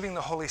receiving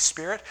the Holy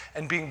Spirit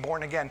and being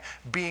born again,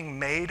 being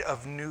made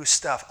of new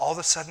stuff. All of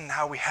a sudden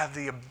now we have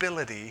the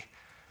ability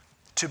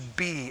to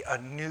be a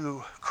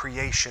new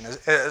creation.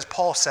 As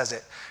Paul says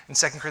it in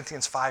 2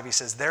 Corinthians 5, he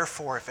says,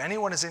 therefore, if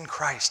anyone is in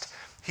Christ,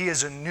 he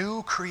is a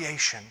new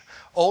creation.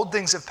 Old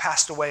things have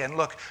passed away, and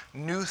look,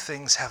 new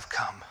things have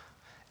come.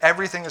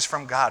 Everything is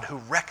from God, who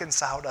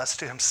reconciled us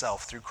to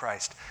himself through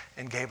Christ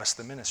and gave us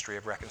the ministry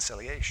of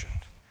reconciliation.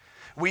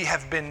 We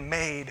have been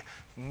made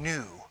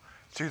new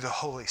through the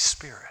Holy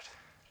Spirit.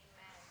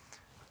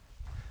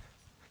 Amen.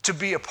 To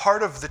be a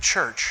part of the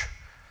church,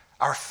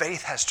 our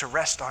faith has to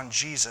rest on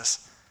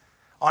Jesus,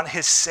 on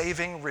his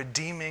saving,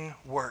 redeeming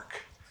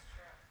work.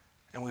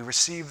 And we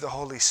receive the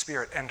Holy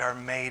Spirit and are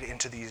made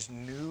into these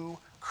new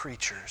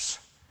creatures.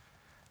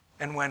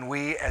 And when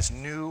we, as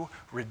new,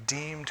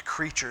 redeemed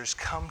creatures,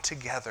 come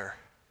together,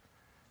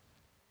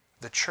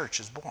 the church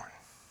is born.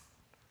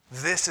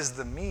 This is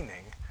the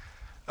meaning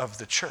of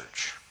the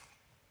church.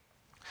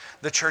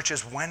 The church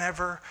is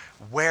wherever,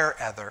 we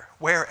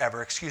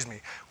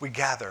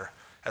gather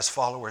as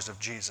followers of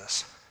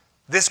Jesus.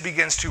 This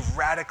begins to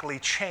radically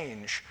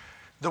change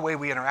the way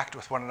we interact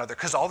with one another.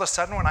 Because all of a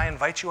sudden, when I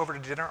invite you over to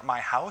dinner at my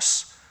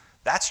house,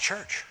 that's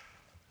church.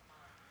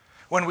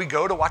 When we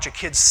go to watch a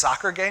kid's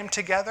soccer game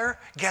together,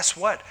 guess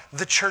what?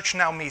 The church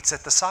now meets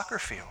at the soccer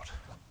field.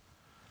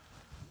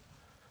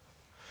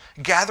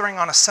 Gathering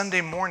on a Sunday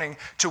morning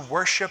to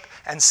worship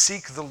and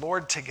seek the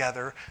Lord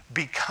together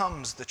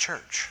becomes the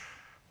church.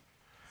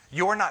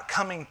 You're not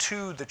coming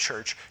to the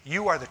church.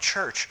 You are the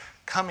church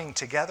coming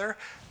together.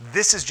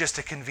 This is just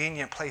a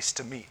convenient place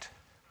to meet.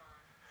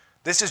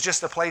 This is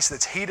just a place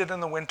that's heated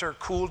in the winter,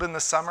 cooled in the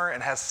summer,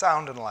 and has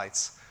sound and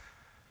lights.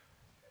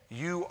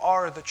 You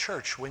are the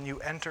church when you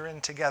enter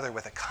in together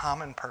with a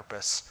common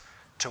purpose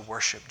to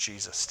worship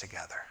Jesus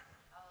together.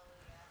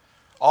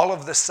 All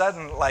of the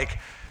sudden, like,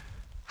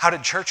 how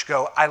did church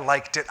go? I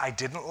liked it, I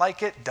didn't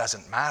like it,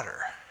 doesn't matter.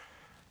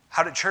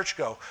 How did church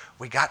go?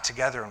 We got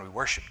together and we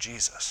worshiped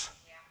Jesus.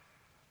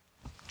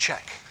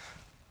 Check.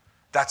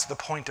 That's the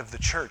point of the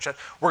church.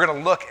 We're going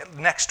to look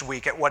next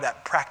week at what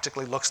that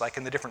practically looks like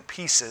in the different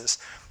pieces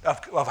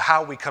of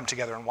how we come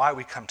together and why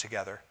we come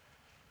together.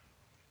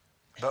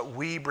 But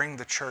we bring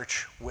the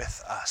church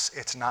with us.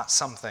 It's not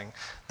something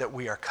that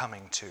we are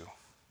coming to.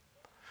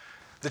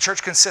 The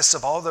church consists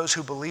of all those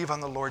who believe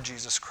on the Lord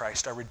Jesus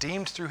Christ, are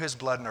redeemed through his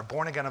blood, and are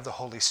born again of the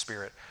Holy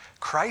Spirit.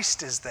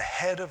 Christ is the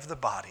head of the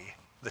body,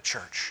 the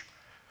church.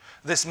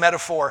 This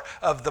metaphor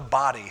of the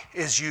body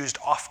is used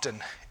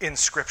often in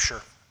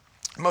Scripture,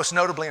 most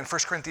notably in 1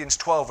 Corinthians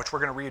 12, which we're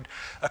going to read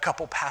a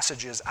couple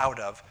passages out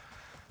of.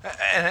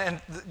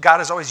 And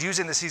God is always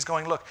using this. He's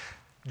going, look,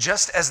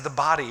 just as the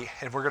body,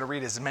 and we're going to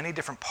read as many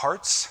different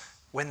parts,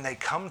 when they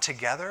come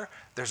together,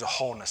 there's a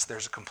wholeness,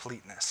 there's a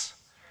completeness.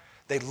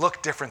 They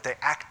look different, they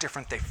act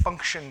different, they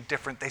function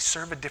different, they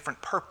serve a different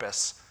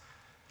purpose.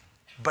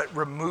 But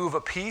remove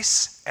a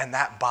piece, and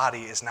that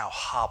body is now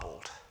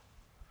hobbled.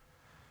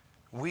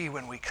 We,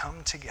 when we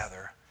come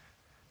together,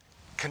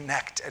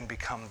 connect and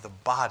become the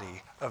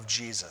body of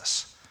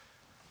Jesus.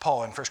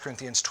 Paul in 1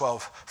 Corinthians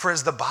 12, for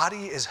as the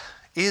body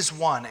is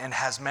one and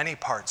has many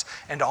parts,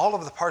 and all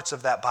of the parts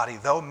of that body,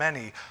 though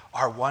many,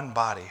 are one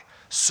body,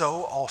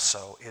 so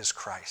also is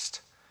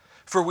Christ.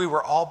 For we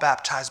were all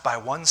baptized by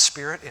one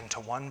Spirit into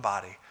one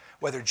body,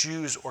 whether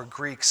Jews or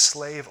Greeks,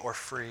 slave or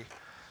free.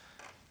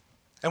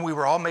 And we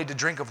were all made to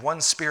drink of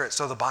one Spirit,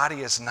 so the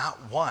body is not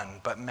one,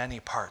 but many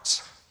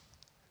parts.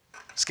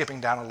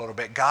 Skipping down a little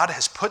bit, God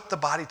has put the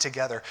body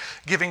together,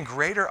 giving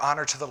greater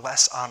honor to the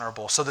less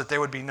honorable, so that there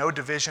would be no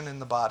division in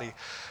the body,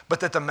 but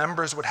that the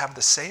members would have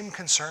the same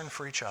concern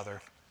for each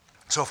other.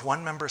 So if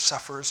one member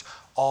suffers,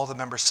 all the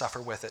members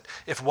suffer with it.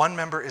 If one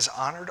member is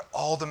honored,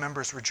 all the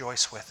members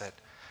rejoice with it.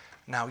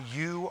 Now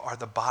you are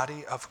the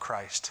body of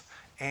Christ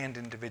and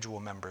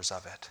individual members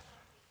of it.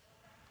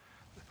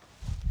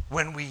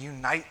 When we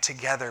unite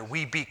together,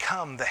 we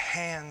become the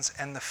hands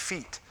and the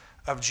feet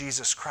of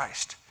Jesus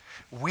Christ.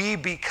 We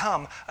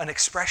become an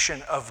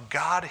expression of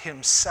God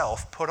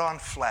himself put on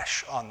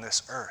flesh on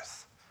this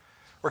earth.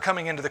 We're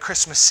coming into the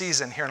Christmas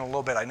season here in a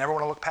little bit. I never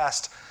want to look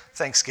past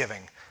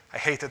Thanksgiving. I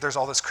hate that there's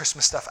all this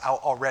Christmas stuff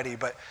out already,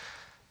 but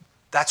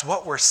that's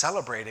what we're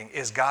celebrating,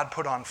 is God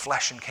put on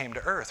flesh and came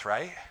to earth,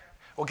 right?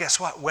 Well, guess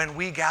what? When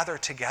we gather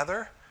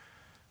together,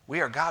 we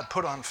are God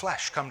put on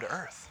flesh, come to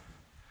earth.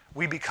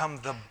 We become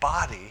the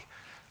body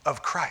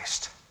of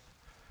Christ.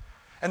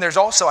 And there's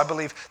also, I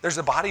believe, there's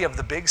a body of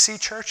the Big C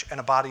church and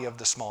a body of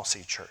the Small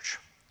C church.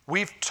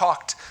 We've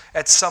talked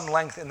at some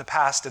length in the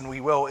past, and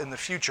we will in the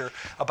future,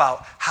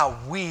 about how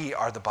we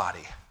are the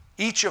body.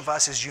 Each of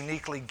us is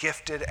uniquely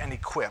gifted and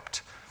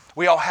equipped.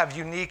 We all have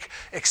unique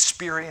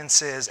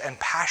experiences and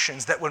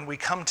passions that when we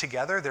come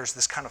together, there's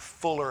this kind of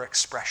fuller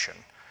expression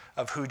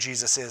of who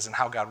Jesus is and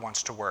how God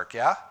wants to work,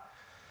 yeah?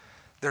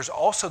 There's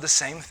also the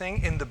same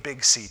thing in the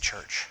Big C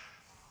church.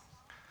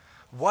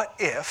 What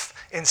if,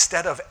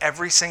 instead of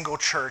every single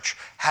church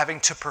having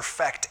to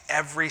perfect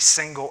every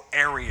single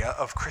area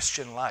of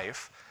Christian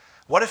life,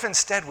 what if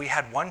instead we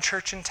had one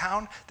church in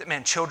town that,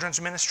 man,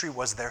 children's ministry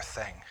was their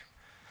thing?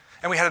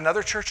 And we had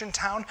another church in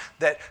town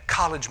that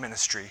college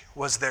ministry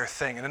was their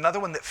thing, and another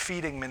one that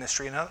feeding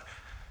ministry.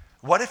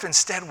 What if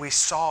instead we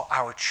saw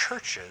our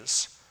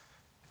churches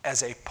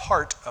as a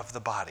part of the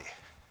body?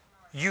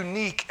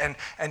 Unique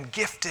and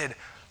gifted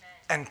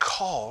and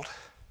called,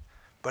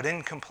 but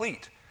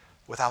incomplete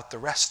without the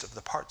rest of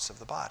the parts of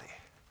the body.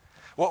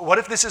 What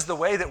if this is the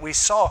way that we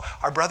saw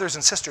our brothers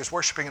and sisters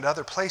worshiping in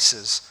other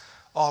places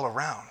all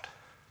around?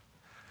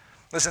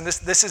 Listen,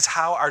 this is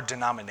how our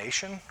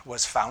denomination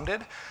was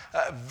founded.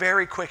 A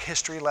very quick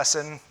history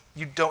lesson.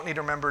 You don't need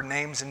to remember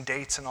names and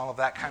dates and all of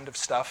that kind of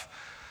stuff.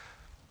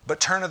 But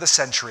turn of the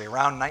century,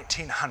 around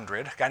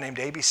 1900, a guy named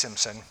A.B.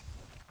 Simpson,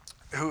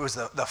 who was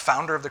the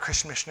founder of the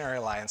Christian Missionary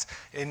Alliance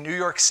in New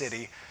York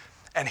City,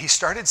 and he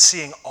started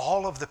seeing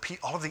all of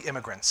the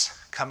immigrants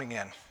coming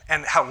in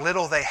and how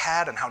little they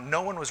had and how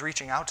no one was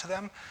reaching out to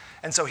them.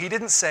 And so he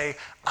didn't say,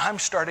 I'm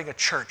starting a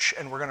church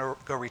and we're going to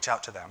go reach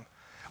out to them.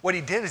 What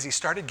he did is he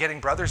started getting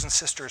brothers and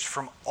sisters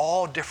from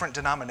all different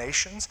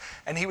denominations,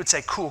 and he would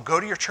say, cool, go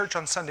to your church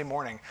on Sunday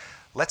morning.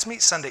 Let's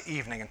meet Sunday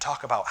evening and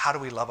talk about how do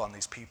we love on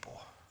these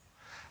people?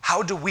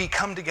 How do we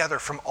come together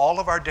from all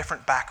of our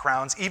different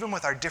backgrounds, even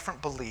with our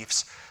different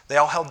beliefs? They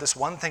all held this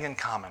one thing in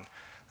common,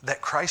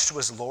 that Christ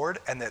was Lord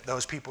and that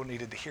those people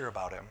needed to hear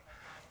about him.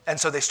 And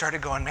so they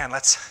started going, man,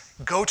 let's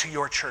go to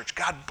your church.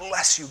 God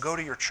bless you, go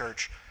to your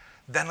church.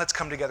 Then let's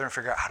come together and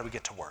figure out how do we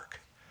get to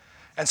work.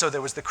 And so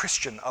there was the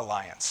Christian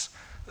Alliance.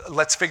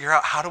 Let's figure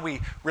out how do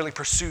we really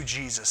pursue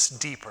Jesus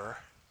deeper.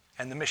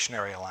 And the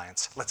Missionary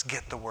Alliance. Let's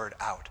get the word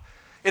out.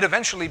 It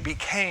eventually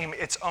became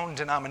its own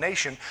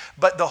denomination,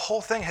 but the whole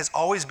thing has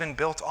always been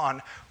built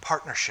on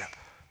partnership.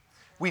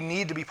 We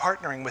need to be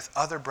partnering with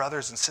other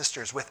brothers and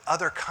sisters, with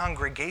other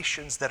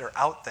congregations that are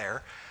out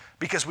there,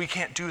 because we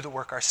can't do the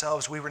work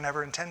ourselves. We were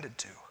never intended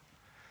to.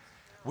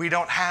 We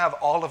don't have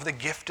all of the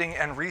gifting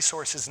and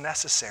resources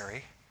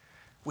necessary.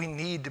 We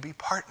need to be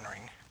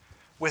partnering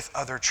with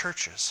other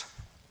churches.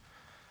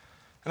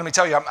 And let me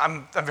tell you,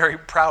 I'm very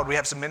proud. We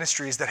have some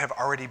ministries that have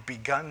already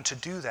begun to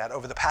do that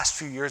over the past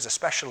few years,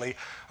 especially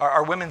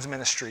our women's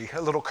ministry,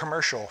 a little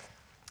commercial,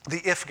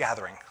 the IF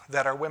gathering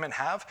that our women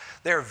have.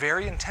 They're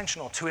very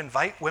intentional to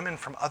invite women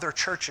from other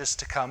churches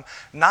to come,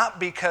 not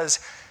because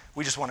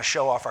we just want to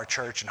show off our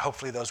church and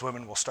hopefully those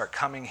women will start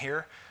coming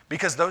here,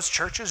 because those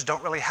churches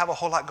don't really have a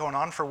whole lot going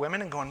on for women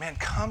and going, man,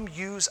 come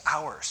use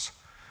ours.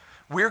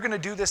 We're going to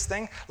do this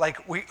thing,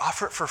 like we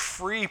offer it for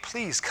free.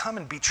 Please come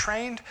and be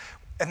trained.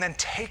 And then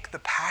take the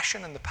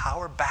passion and the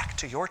power back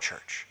to your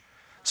church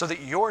so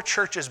that your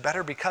church is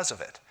better because of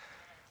it.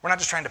 We're not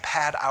just trying to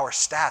pad our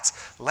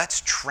stats.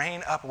 Let's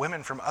train up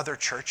women from other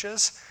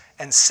churches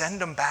and send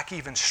them back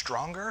even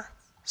stronger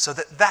so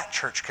that that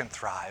church can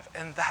thrive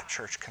and that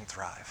church can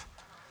thrive.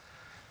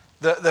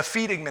 The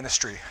feeding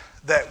ministry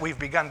that we've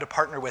begun to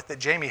partner with that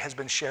Jamie has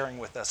been sharing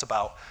with us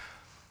about,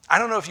 I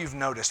don't know if you've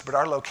noticed, but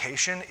our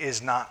location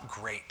is not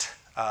great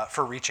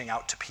for reaching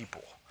out to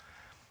people.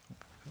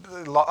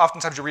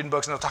 Oftentimes you're reading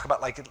books and they'll talk about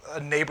like a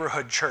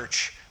neighborhood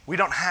church. We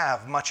don't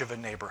have much of a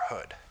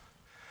neighborhood.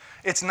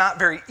 It's not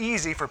very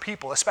easy for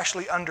people,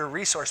 especially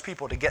under-resourced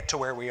people, to get to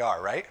where we are,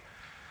 right?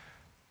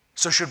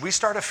 So should we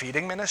start a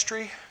feeding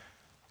ministry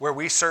where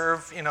we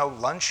serve,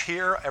 lunch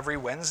here every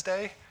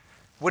Wednesday?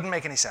 Wouldn't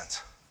make any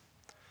sense.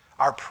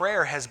 Our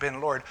prayer has been,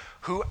 Lord,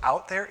 who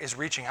out there is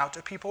reaching out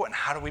to people and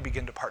how do we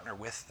begin to partner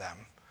with them?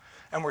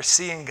 And we're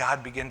seeing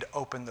God begin to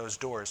open those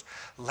doors.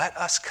 Let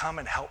us come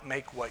and help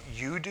make what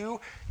you do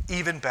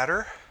even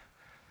better,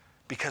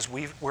 because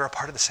we're a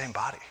part of the same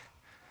body.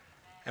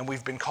 And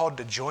we've been called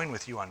to join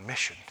with you on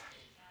mission,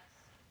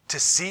 to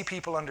see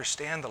people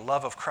understand the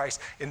love of Christ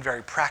in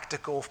very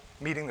practical,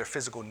 meeting their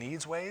physical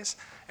needs ways,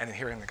 and in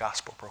hearing the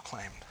gospel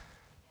proclaimed.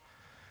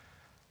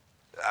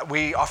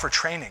 We offer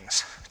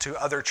trainings to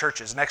other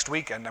churches. Next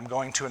weekend, I'm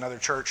going to another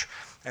church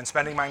and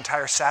spending my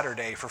entire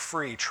Saturday for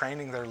free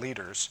training their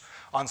leaders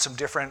on some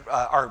different,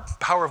 our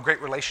Power of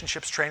Great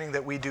Relationships training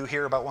that we do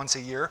here about once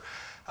a year,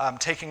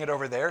 taking it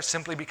over there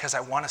simply because I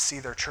want to see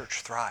their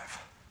church thrive.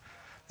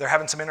 They're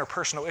having some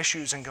interpersonal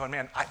issues and going,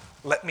 man,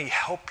 let me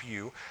help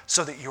you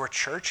so that your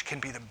church can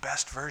be the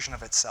best version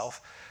of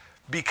itself,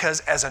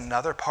 because as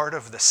another part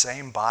of the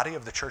same body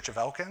of the Church of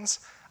Elkins,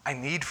 I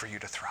need for you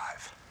to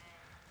thrive.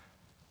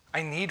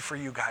 I need for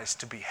you guys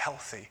to be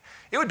healthy.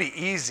 It would be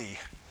easy,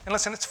 and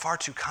listen, it's far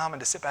too common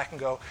to sit back and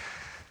go,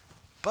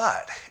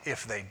 but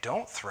if they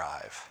don't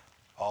thrive,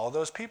 all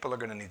those people are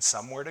going to need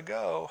somewhere to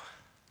go.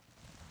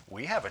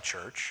 We have a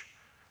church.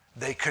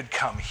 They could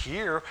come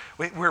here.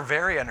 We're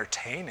very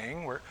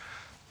entertaining.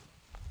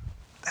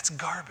 That's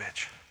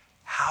garbage.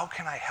 How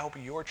can I help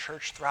your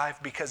church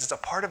thrive? Because it's a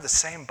part of the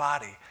same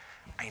body.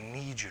 I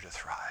need you to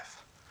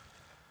thrive.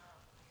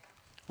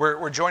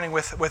 We're joining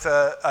with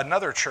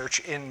another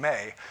church in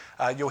May.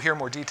 You'll hear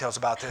more details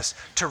about this,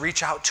 to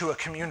reach out to a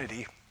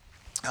community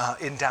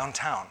in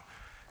downtown,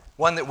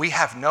 one that we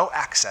have no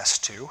access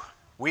to.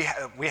 We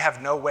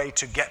have no way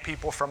to get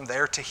people from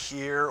there to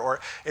here,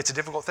 or it's a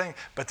difficult thing,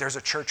 but there's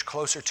a church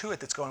closer to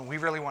it that's going, we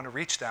really want to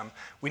reach them.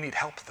 We need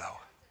help though.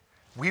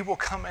 We will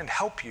come and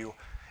help you,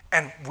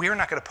 and we're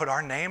not going to put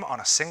our name on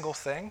a single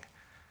thing,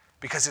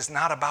 because it's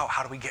not about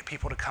how do we get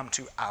people to come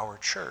to our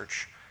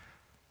church.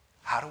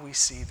 How do we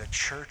see the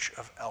Church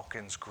of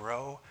Elkins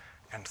grow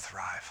and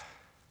thrive?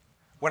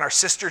 When our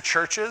sister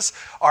churches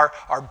are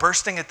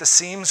bursting at the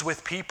seams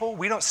with people,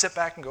 we don't sit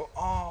back and go,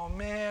 oh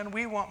man,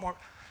 we want more.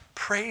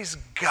 Praise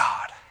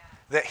God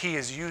that he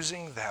is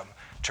using them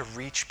to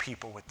reach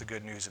people with the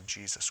good news of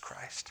Jesus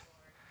Christ.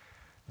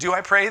 Do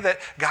I pray that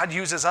God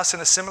uses us in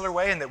a similar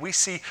way and that we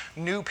see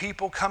new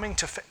people coming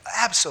to faith?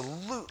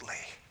 Absolutely.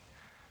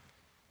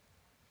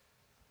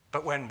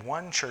 But when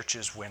one church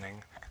is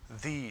winning,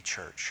 the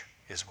church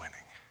is winning.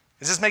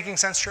 Is this making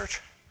sense,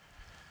 church?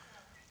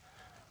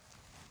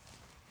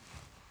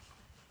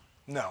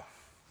 No.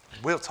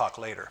 We'll talk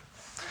later.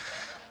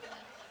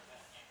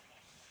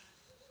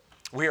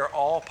 We are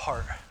all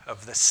part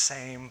of the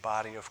same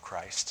body of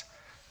Christ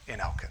in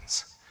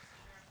Elkins,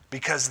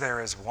 because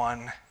there is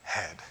one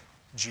head,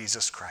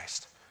 Jesus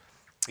Christ.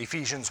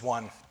 Ephesians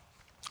 1.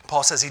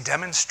 Paul says he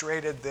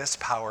demonstrated this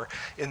power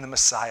in the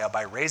Messiah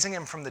by raising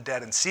him from the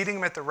dead and seating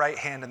him at the right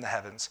hand in the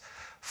heavens,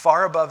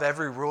 far above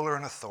every ruler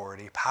and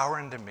authority, power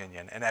and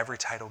dominion, and every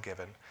title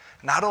given,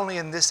 not only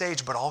in this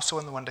age, but also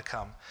in the one to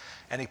come.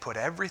 And he put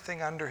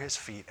everything under his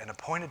feet and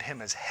appointed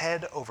him as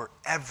head over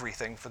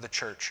everything for the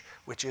church,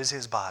 which is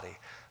his body,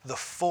 the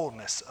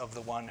fullness of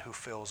the one who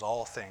fills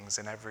all things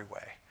in every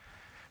way.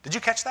 Did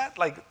you catch that?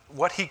 Like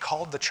what he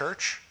called the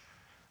church?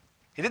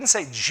 He didn't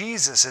say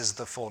Jesus is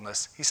the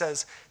fullness. He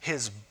says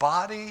his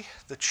body,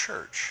 the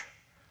church,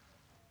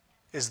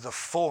 is the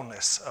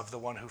fullness of the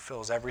one who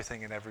fills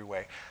everything in every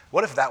way.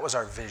 What if that was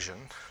our vision?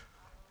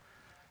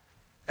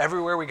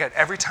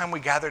 Every time we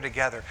gather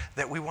together,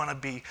 that we want to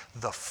be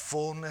the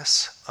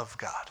fullness of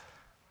God,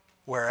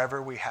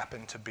 wherever we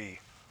happen to be.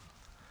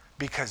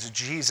 Because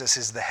Jesus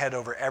is the head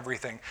over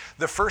everything.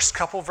 The first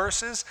couple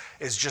verses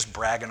is just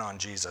bragging on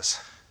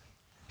Jesus.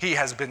 He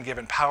has been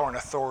given power and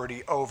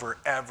authority over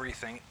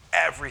everything.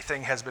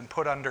 Everything has been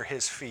put under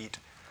his feet.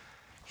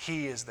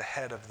 He is the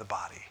head of the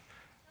body,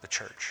 the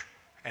church.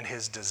 And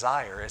his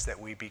desire is that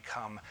we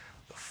become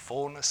the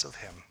fullness of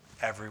him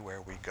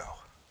everywhere we go.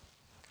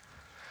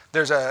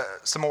 There's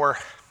some more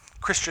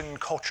Christian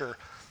culture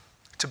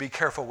to be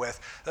careful with.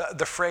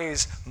 The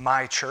phrase,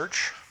 my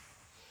church,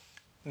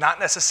 not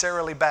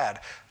necessarily bad.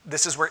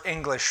 This is where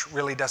English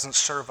really doesn't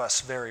serve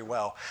us very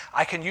well.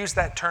 I can use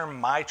that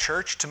term, my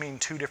church, to mean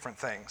two different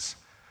things.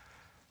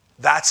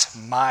 That's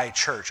my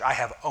church. I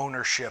have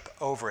ownership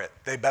over it.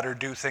 They better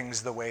do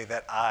things the way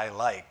that I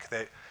like,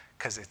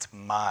 because it's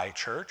my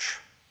church.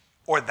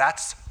 Or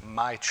that's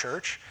my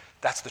church.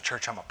 That's the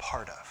church I'm a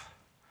part of.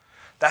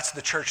 That's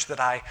the church that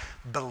I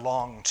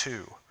belong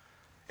to.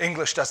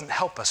 English doesn't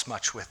help us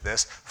much with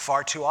this.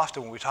 Far too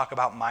often when we talk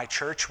about my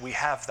church, we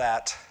have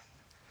that,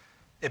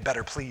 it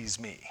better please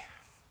me.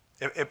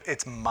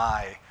 It's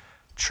my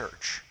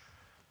church.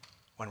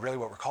 When really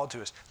what we're called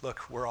to is,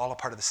 look, we're all a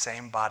part of the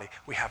same body.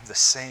 We have the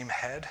same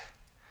head.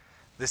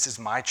 This is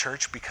my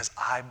church because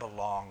I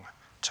belong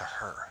to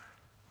her,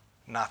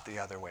 not the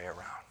other way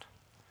around.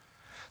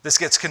 This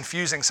gets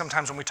confusing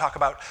sometimes when we talk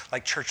about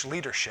like church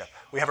leadership.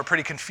 We have a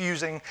pretty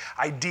confusing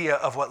idea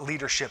of what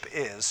leadership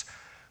is.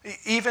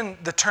 Even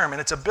the term, and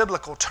it's a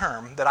biblical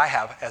term that I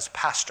have as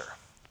pastor.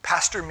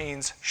 Pastor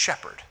means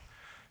shepherd,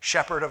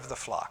 shepherd of the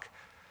flock.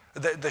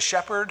 The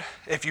shepherd,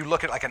 if you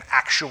look at like an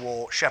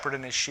actual shepherd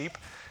and his sheep,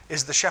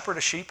 is the shepherd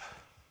a sheep?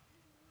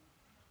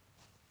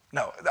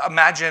 No.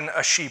 Imagine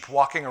a sheep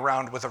walking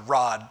around with a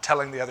rod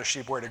telling the other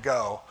sheep where to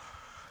go.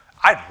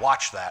 I'd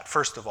watch that,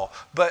 first of all.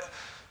 But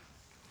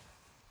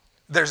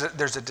there's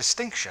a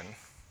distinction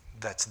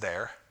that's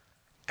there.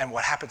 And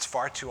what happens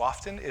far too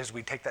often is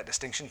we take that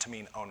distinction to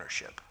mean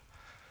ownership.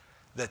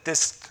 That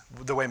this,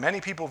 the way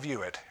many people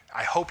view it,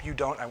 I hope you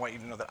don't, I want you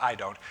to know that I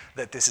don't,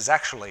 that this is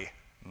actually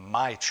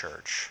my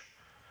church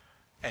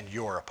and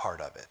you're a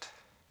part of it.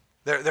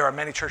 There are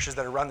many churches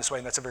that are run this way,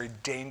 and that's a very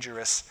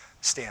dangerous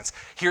stance.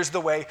 Here's the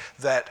way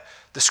that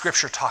the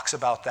scripture talks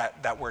about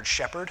that word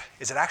shepherd,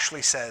 is it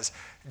actually says,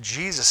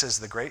 Jesus is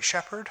the great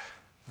shepherd,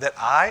 that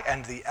I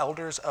and the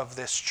elders of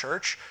this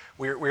church,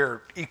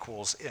 we're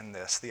equals in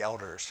this, the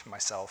elders,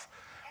 myself,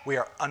 we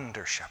are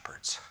under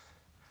shepherds.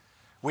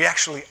 We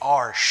actually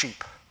are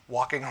sheep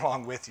walking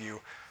along with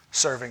you,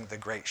 serving the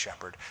great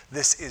shepherd.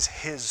 This is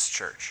his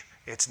church.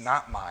 It's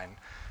not mine.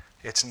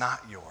 It's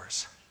not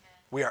yours.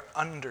 We are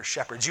under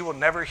shepherds. You will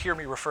never hear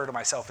me refer to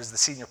myself as the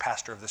senior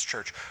pastor of this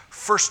church.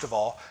 First of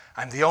all,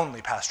 I'm the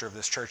only pastor of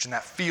this church, and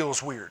that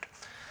feels weird.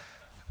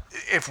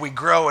 If we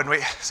grow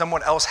and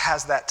someone else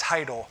has that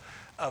title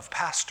of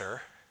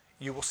pastor,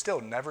 you will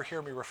still never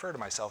hear me refer to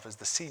myself as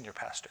the senior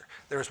pastor.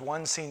 There is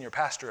one senior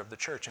pastor of the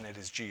church, and it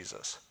is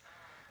Jesus.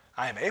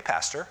 I am a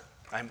pastor.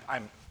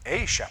 I'm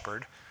a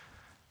shepherd,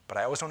 but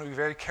I always want to be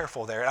very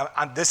careful there.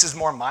 This is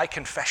more my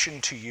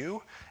confession to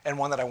you, and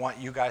one that I want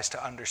you guys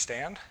to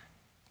understand.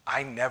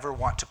 I never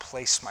want to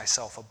place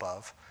myself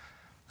above.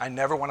 I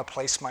never want to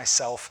place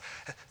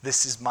myself,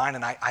 this is mine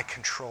and I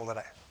control it.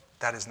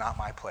 That is not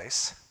my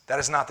place. That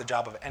is not the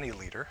job of any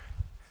leader.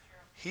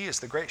 He is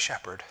the great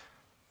shepherd.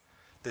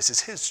 This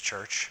is his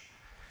church,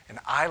 and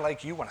I,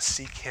 like you, want to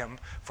seek him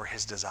for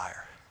his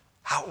desire.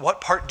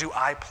 What part do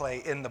I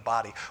play in the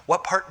body?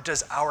 What part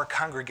does our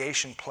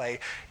congregation play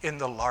in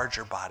the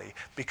larger body?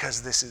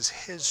 Because this is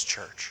his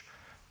church.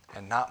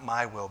 And not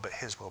my will, but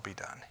his will be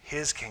done.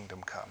 His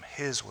kingdom come,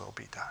 his will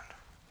be done.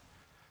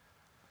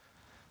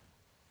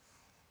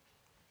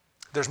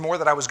 There's more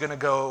that I was going to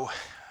go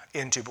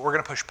into, but we're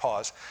going to push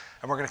pause,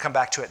 and we're going to come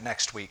back to it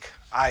next week.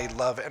 I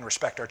love and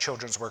respect our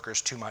children's workers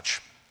too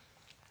much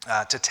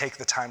to take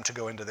the time to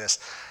go into this.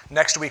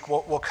 Next week,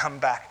 we'll come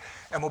back,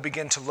 and we'll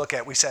begin to look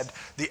at, we said,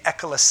 the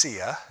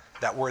ecclesia,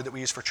 that word that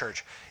we use for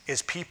church,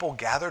 is people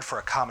gathered for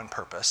a common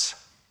purpose.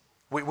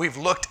 We've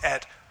looked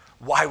at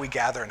why we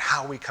gather and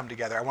how we come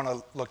together. I want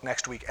to look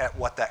next week at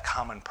what that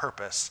common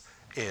purpose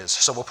is.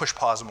 So we'll push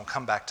pause and we'll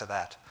come back to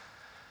that.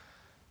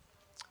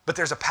 But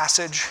there's a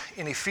passage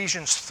in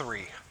Ephesians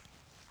 3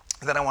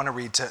 that I want to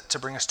read to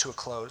bring us to a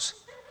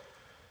close.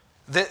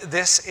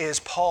 This is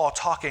Paul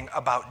talking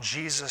about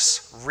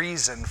Jesus'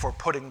 reason for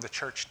putting the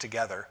church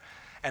together,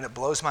 and it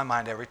blows my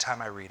mind every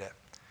time I read it.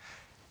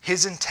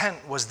 His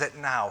intent was that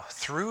now,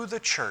 through the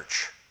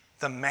church,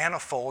 the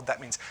manifold,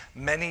 that means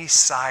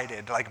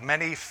many-sided, like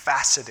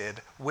many-faceted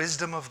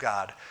wisdom of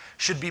God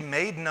should be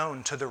made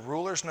known to the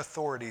rulers and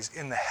authorities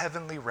in the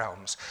heavenly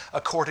realms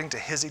according to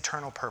his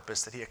eternal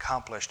purpose that he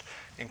accomplished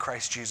in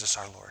Christ Jesus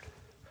our Lord.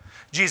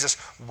 Jesus,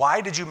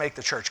 why did you make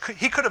the church?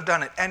 He could have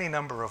done it any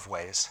number of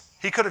ways.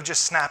 He could have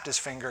just snapped his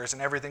fingers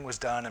and everything was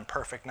done and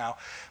perfect now.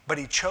 But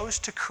he chose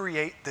to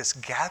create this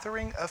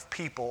gathering of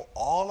people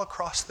all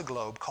across the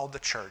globe called the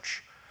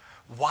church.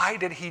 Why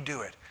did he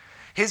do it?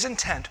 His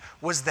intent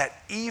was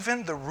that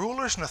even the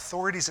rulers and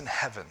authorities in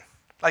heaven,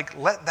 like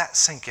let that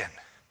sink in.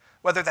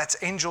 Whether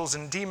that's angels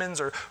and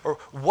demons or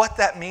what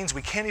that means,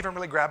 we can't even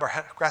really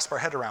grasp our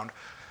head around.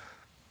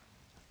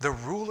 The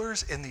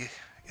rulers in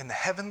the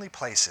heavenly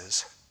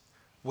places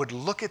would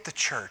look at the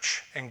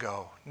church and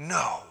go,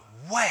 no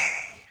way.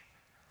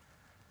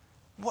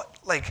 What,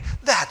 like,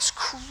 that's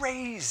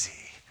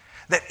crazy.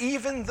 That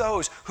even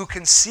those who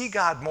can see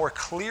God more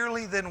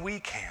clearly than we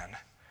can,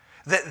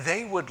 that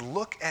they would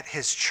look at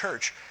his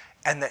church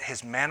and that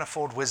his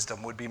manifold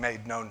wisdom would be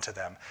made known to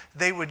them.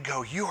 They would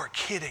go, you're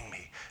kidding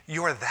me.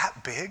 You're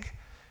that big?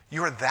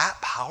 You're that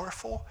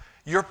powerful?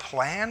 Your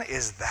plan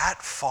is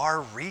that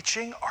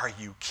far-reaching? Are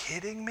you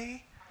kidding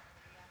me?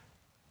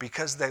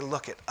 Because they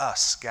look at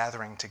us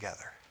gathering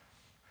together.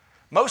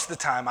 Most of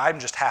the time, I'm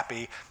just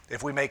happy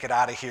if we make it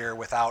out of here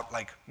without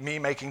like me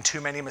making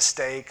too many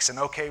mistakes and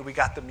okay, we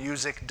got the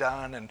music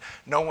done and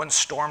no one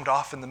stormed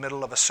off in the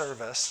middle of a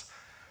service.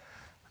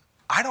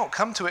 I don't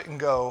come to it and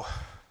go,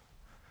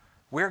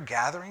 we're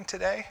gathering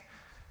today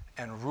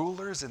and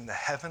rulers in the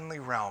heavenly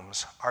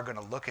realms are going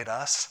to look at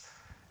us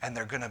and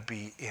they're going to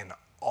be in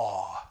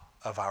awe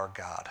of our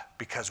God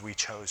because we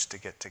chose to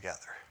get together.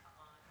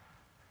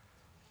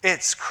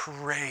 It's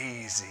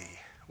crazy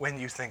when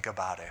you think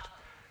about it.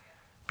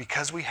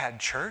 Because we had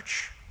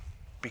church,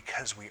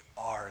 because we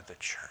are the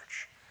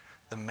church.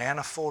 The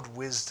manifold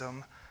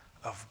wisdom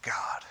of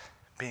God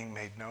being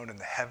made known in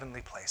the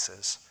heavenly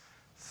places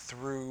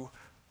through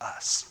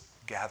us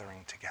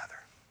gathering together.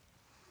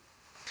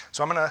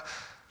 So I'm going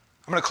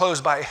to close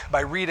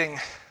by reading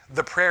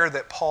the prayer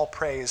that Paul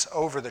prays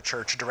over the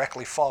church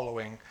directly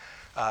following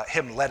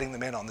him letting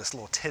them in on this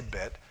little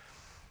tidbit.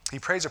 He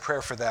prays a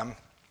prayer for them.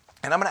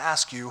 And I'm going to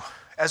ask you,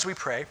 as we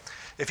pray,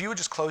 if you would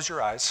just close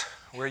your eyes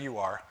where you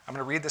are. I'm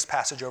going to read this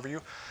passage over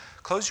you.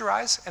 Close your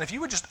eyes, and if you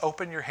would just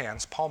open your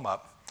hands, palm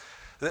up.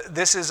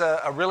 This is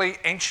a really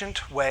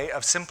ancient way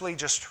of simply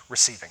just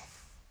receiving.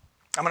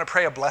 I'm going to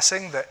pray a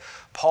blessing that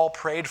Paul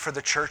prayed for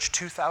the church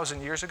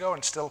 2,000 years ago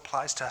and still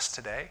applies to us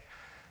today.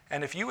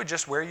 And if you would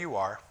just, where you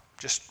are,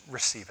 just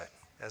receive it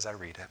as I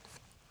read it.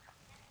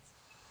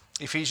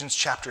 Ephesians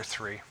chapter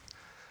 3.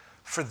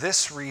 For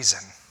this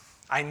reason,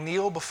 I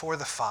kneel before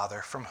the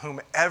Father, from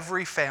whom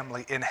every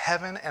family in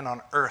heaven and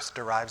on earth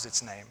derives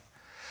its name.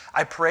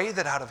 I pray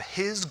that out of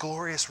his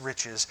glorious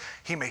riches,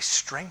 he may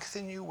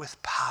strengthen you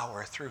with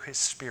power through his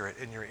Spirit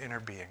in your inner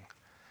being,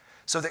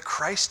 so that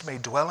Christ may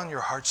dwell in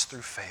your hearts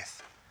through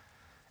faith.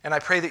 And I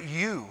pray that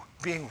you,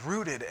 being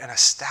rooted and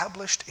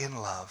established in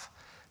love,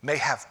 may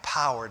have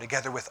power,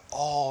 together with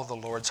all the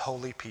Lord's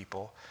holy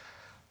people,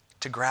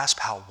 to grasp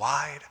how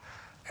wide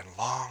and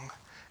long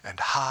and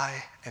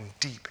high and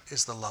deep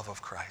is the love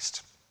of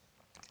Christ,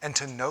 and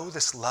to know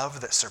this love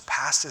that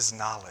surpasses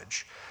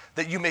knowledge,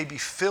 that you may be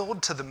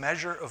filled to the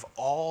measure of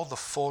all the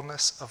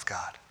fullness of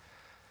God.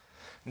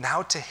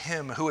 Now to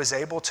him who is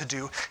able to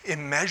do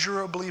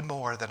immeasurably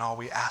more than all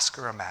we ask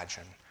or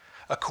imagine,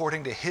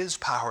 according to his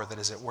power that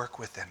is at work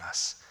within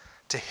us,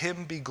 to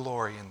him be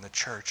glory in the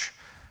church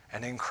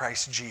and in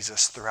Christ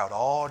Jesus throughout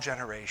all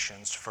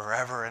generations,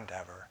 forever and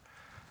ever.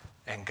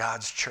 And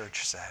God's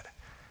church said,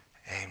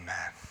 amen.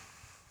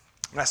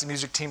 I'm going to ask the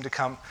music team to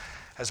come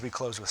as we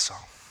close with song.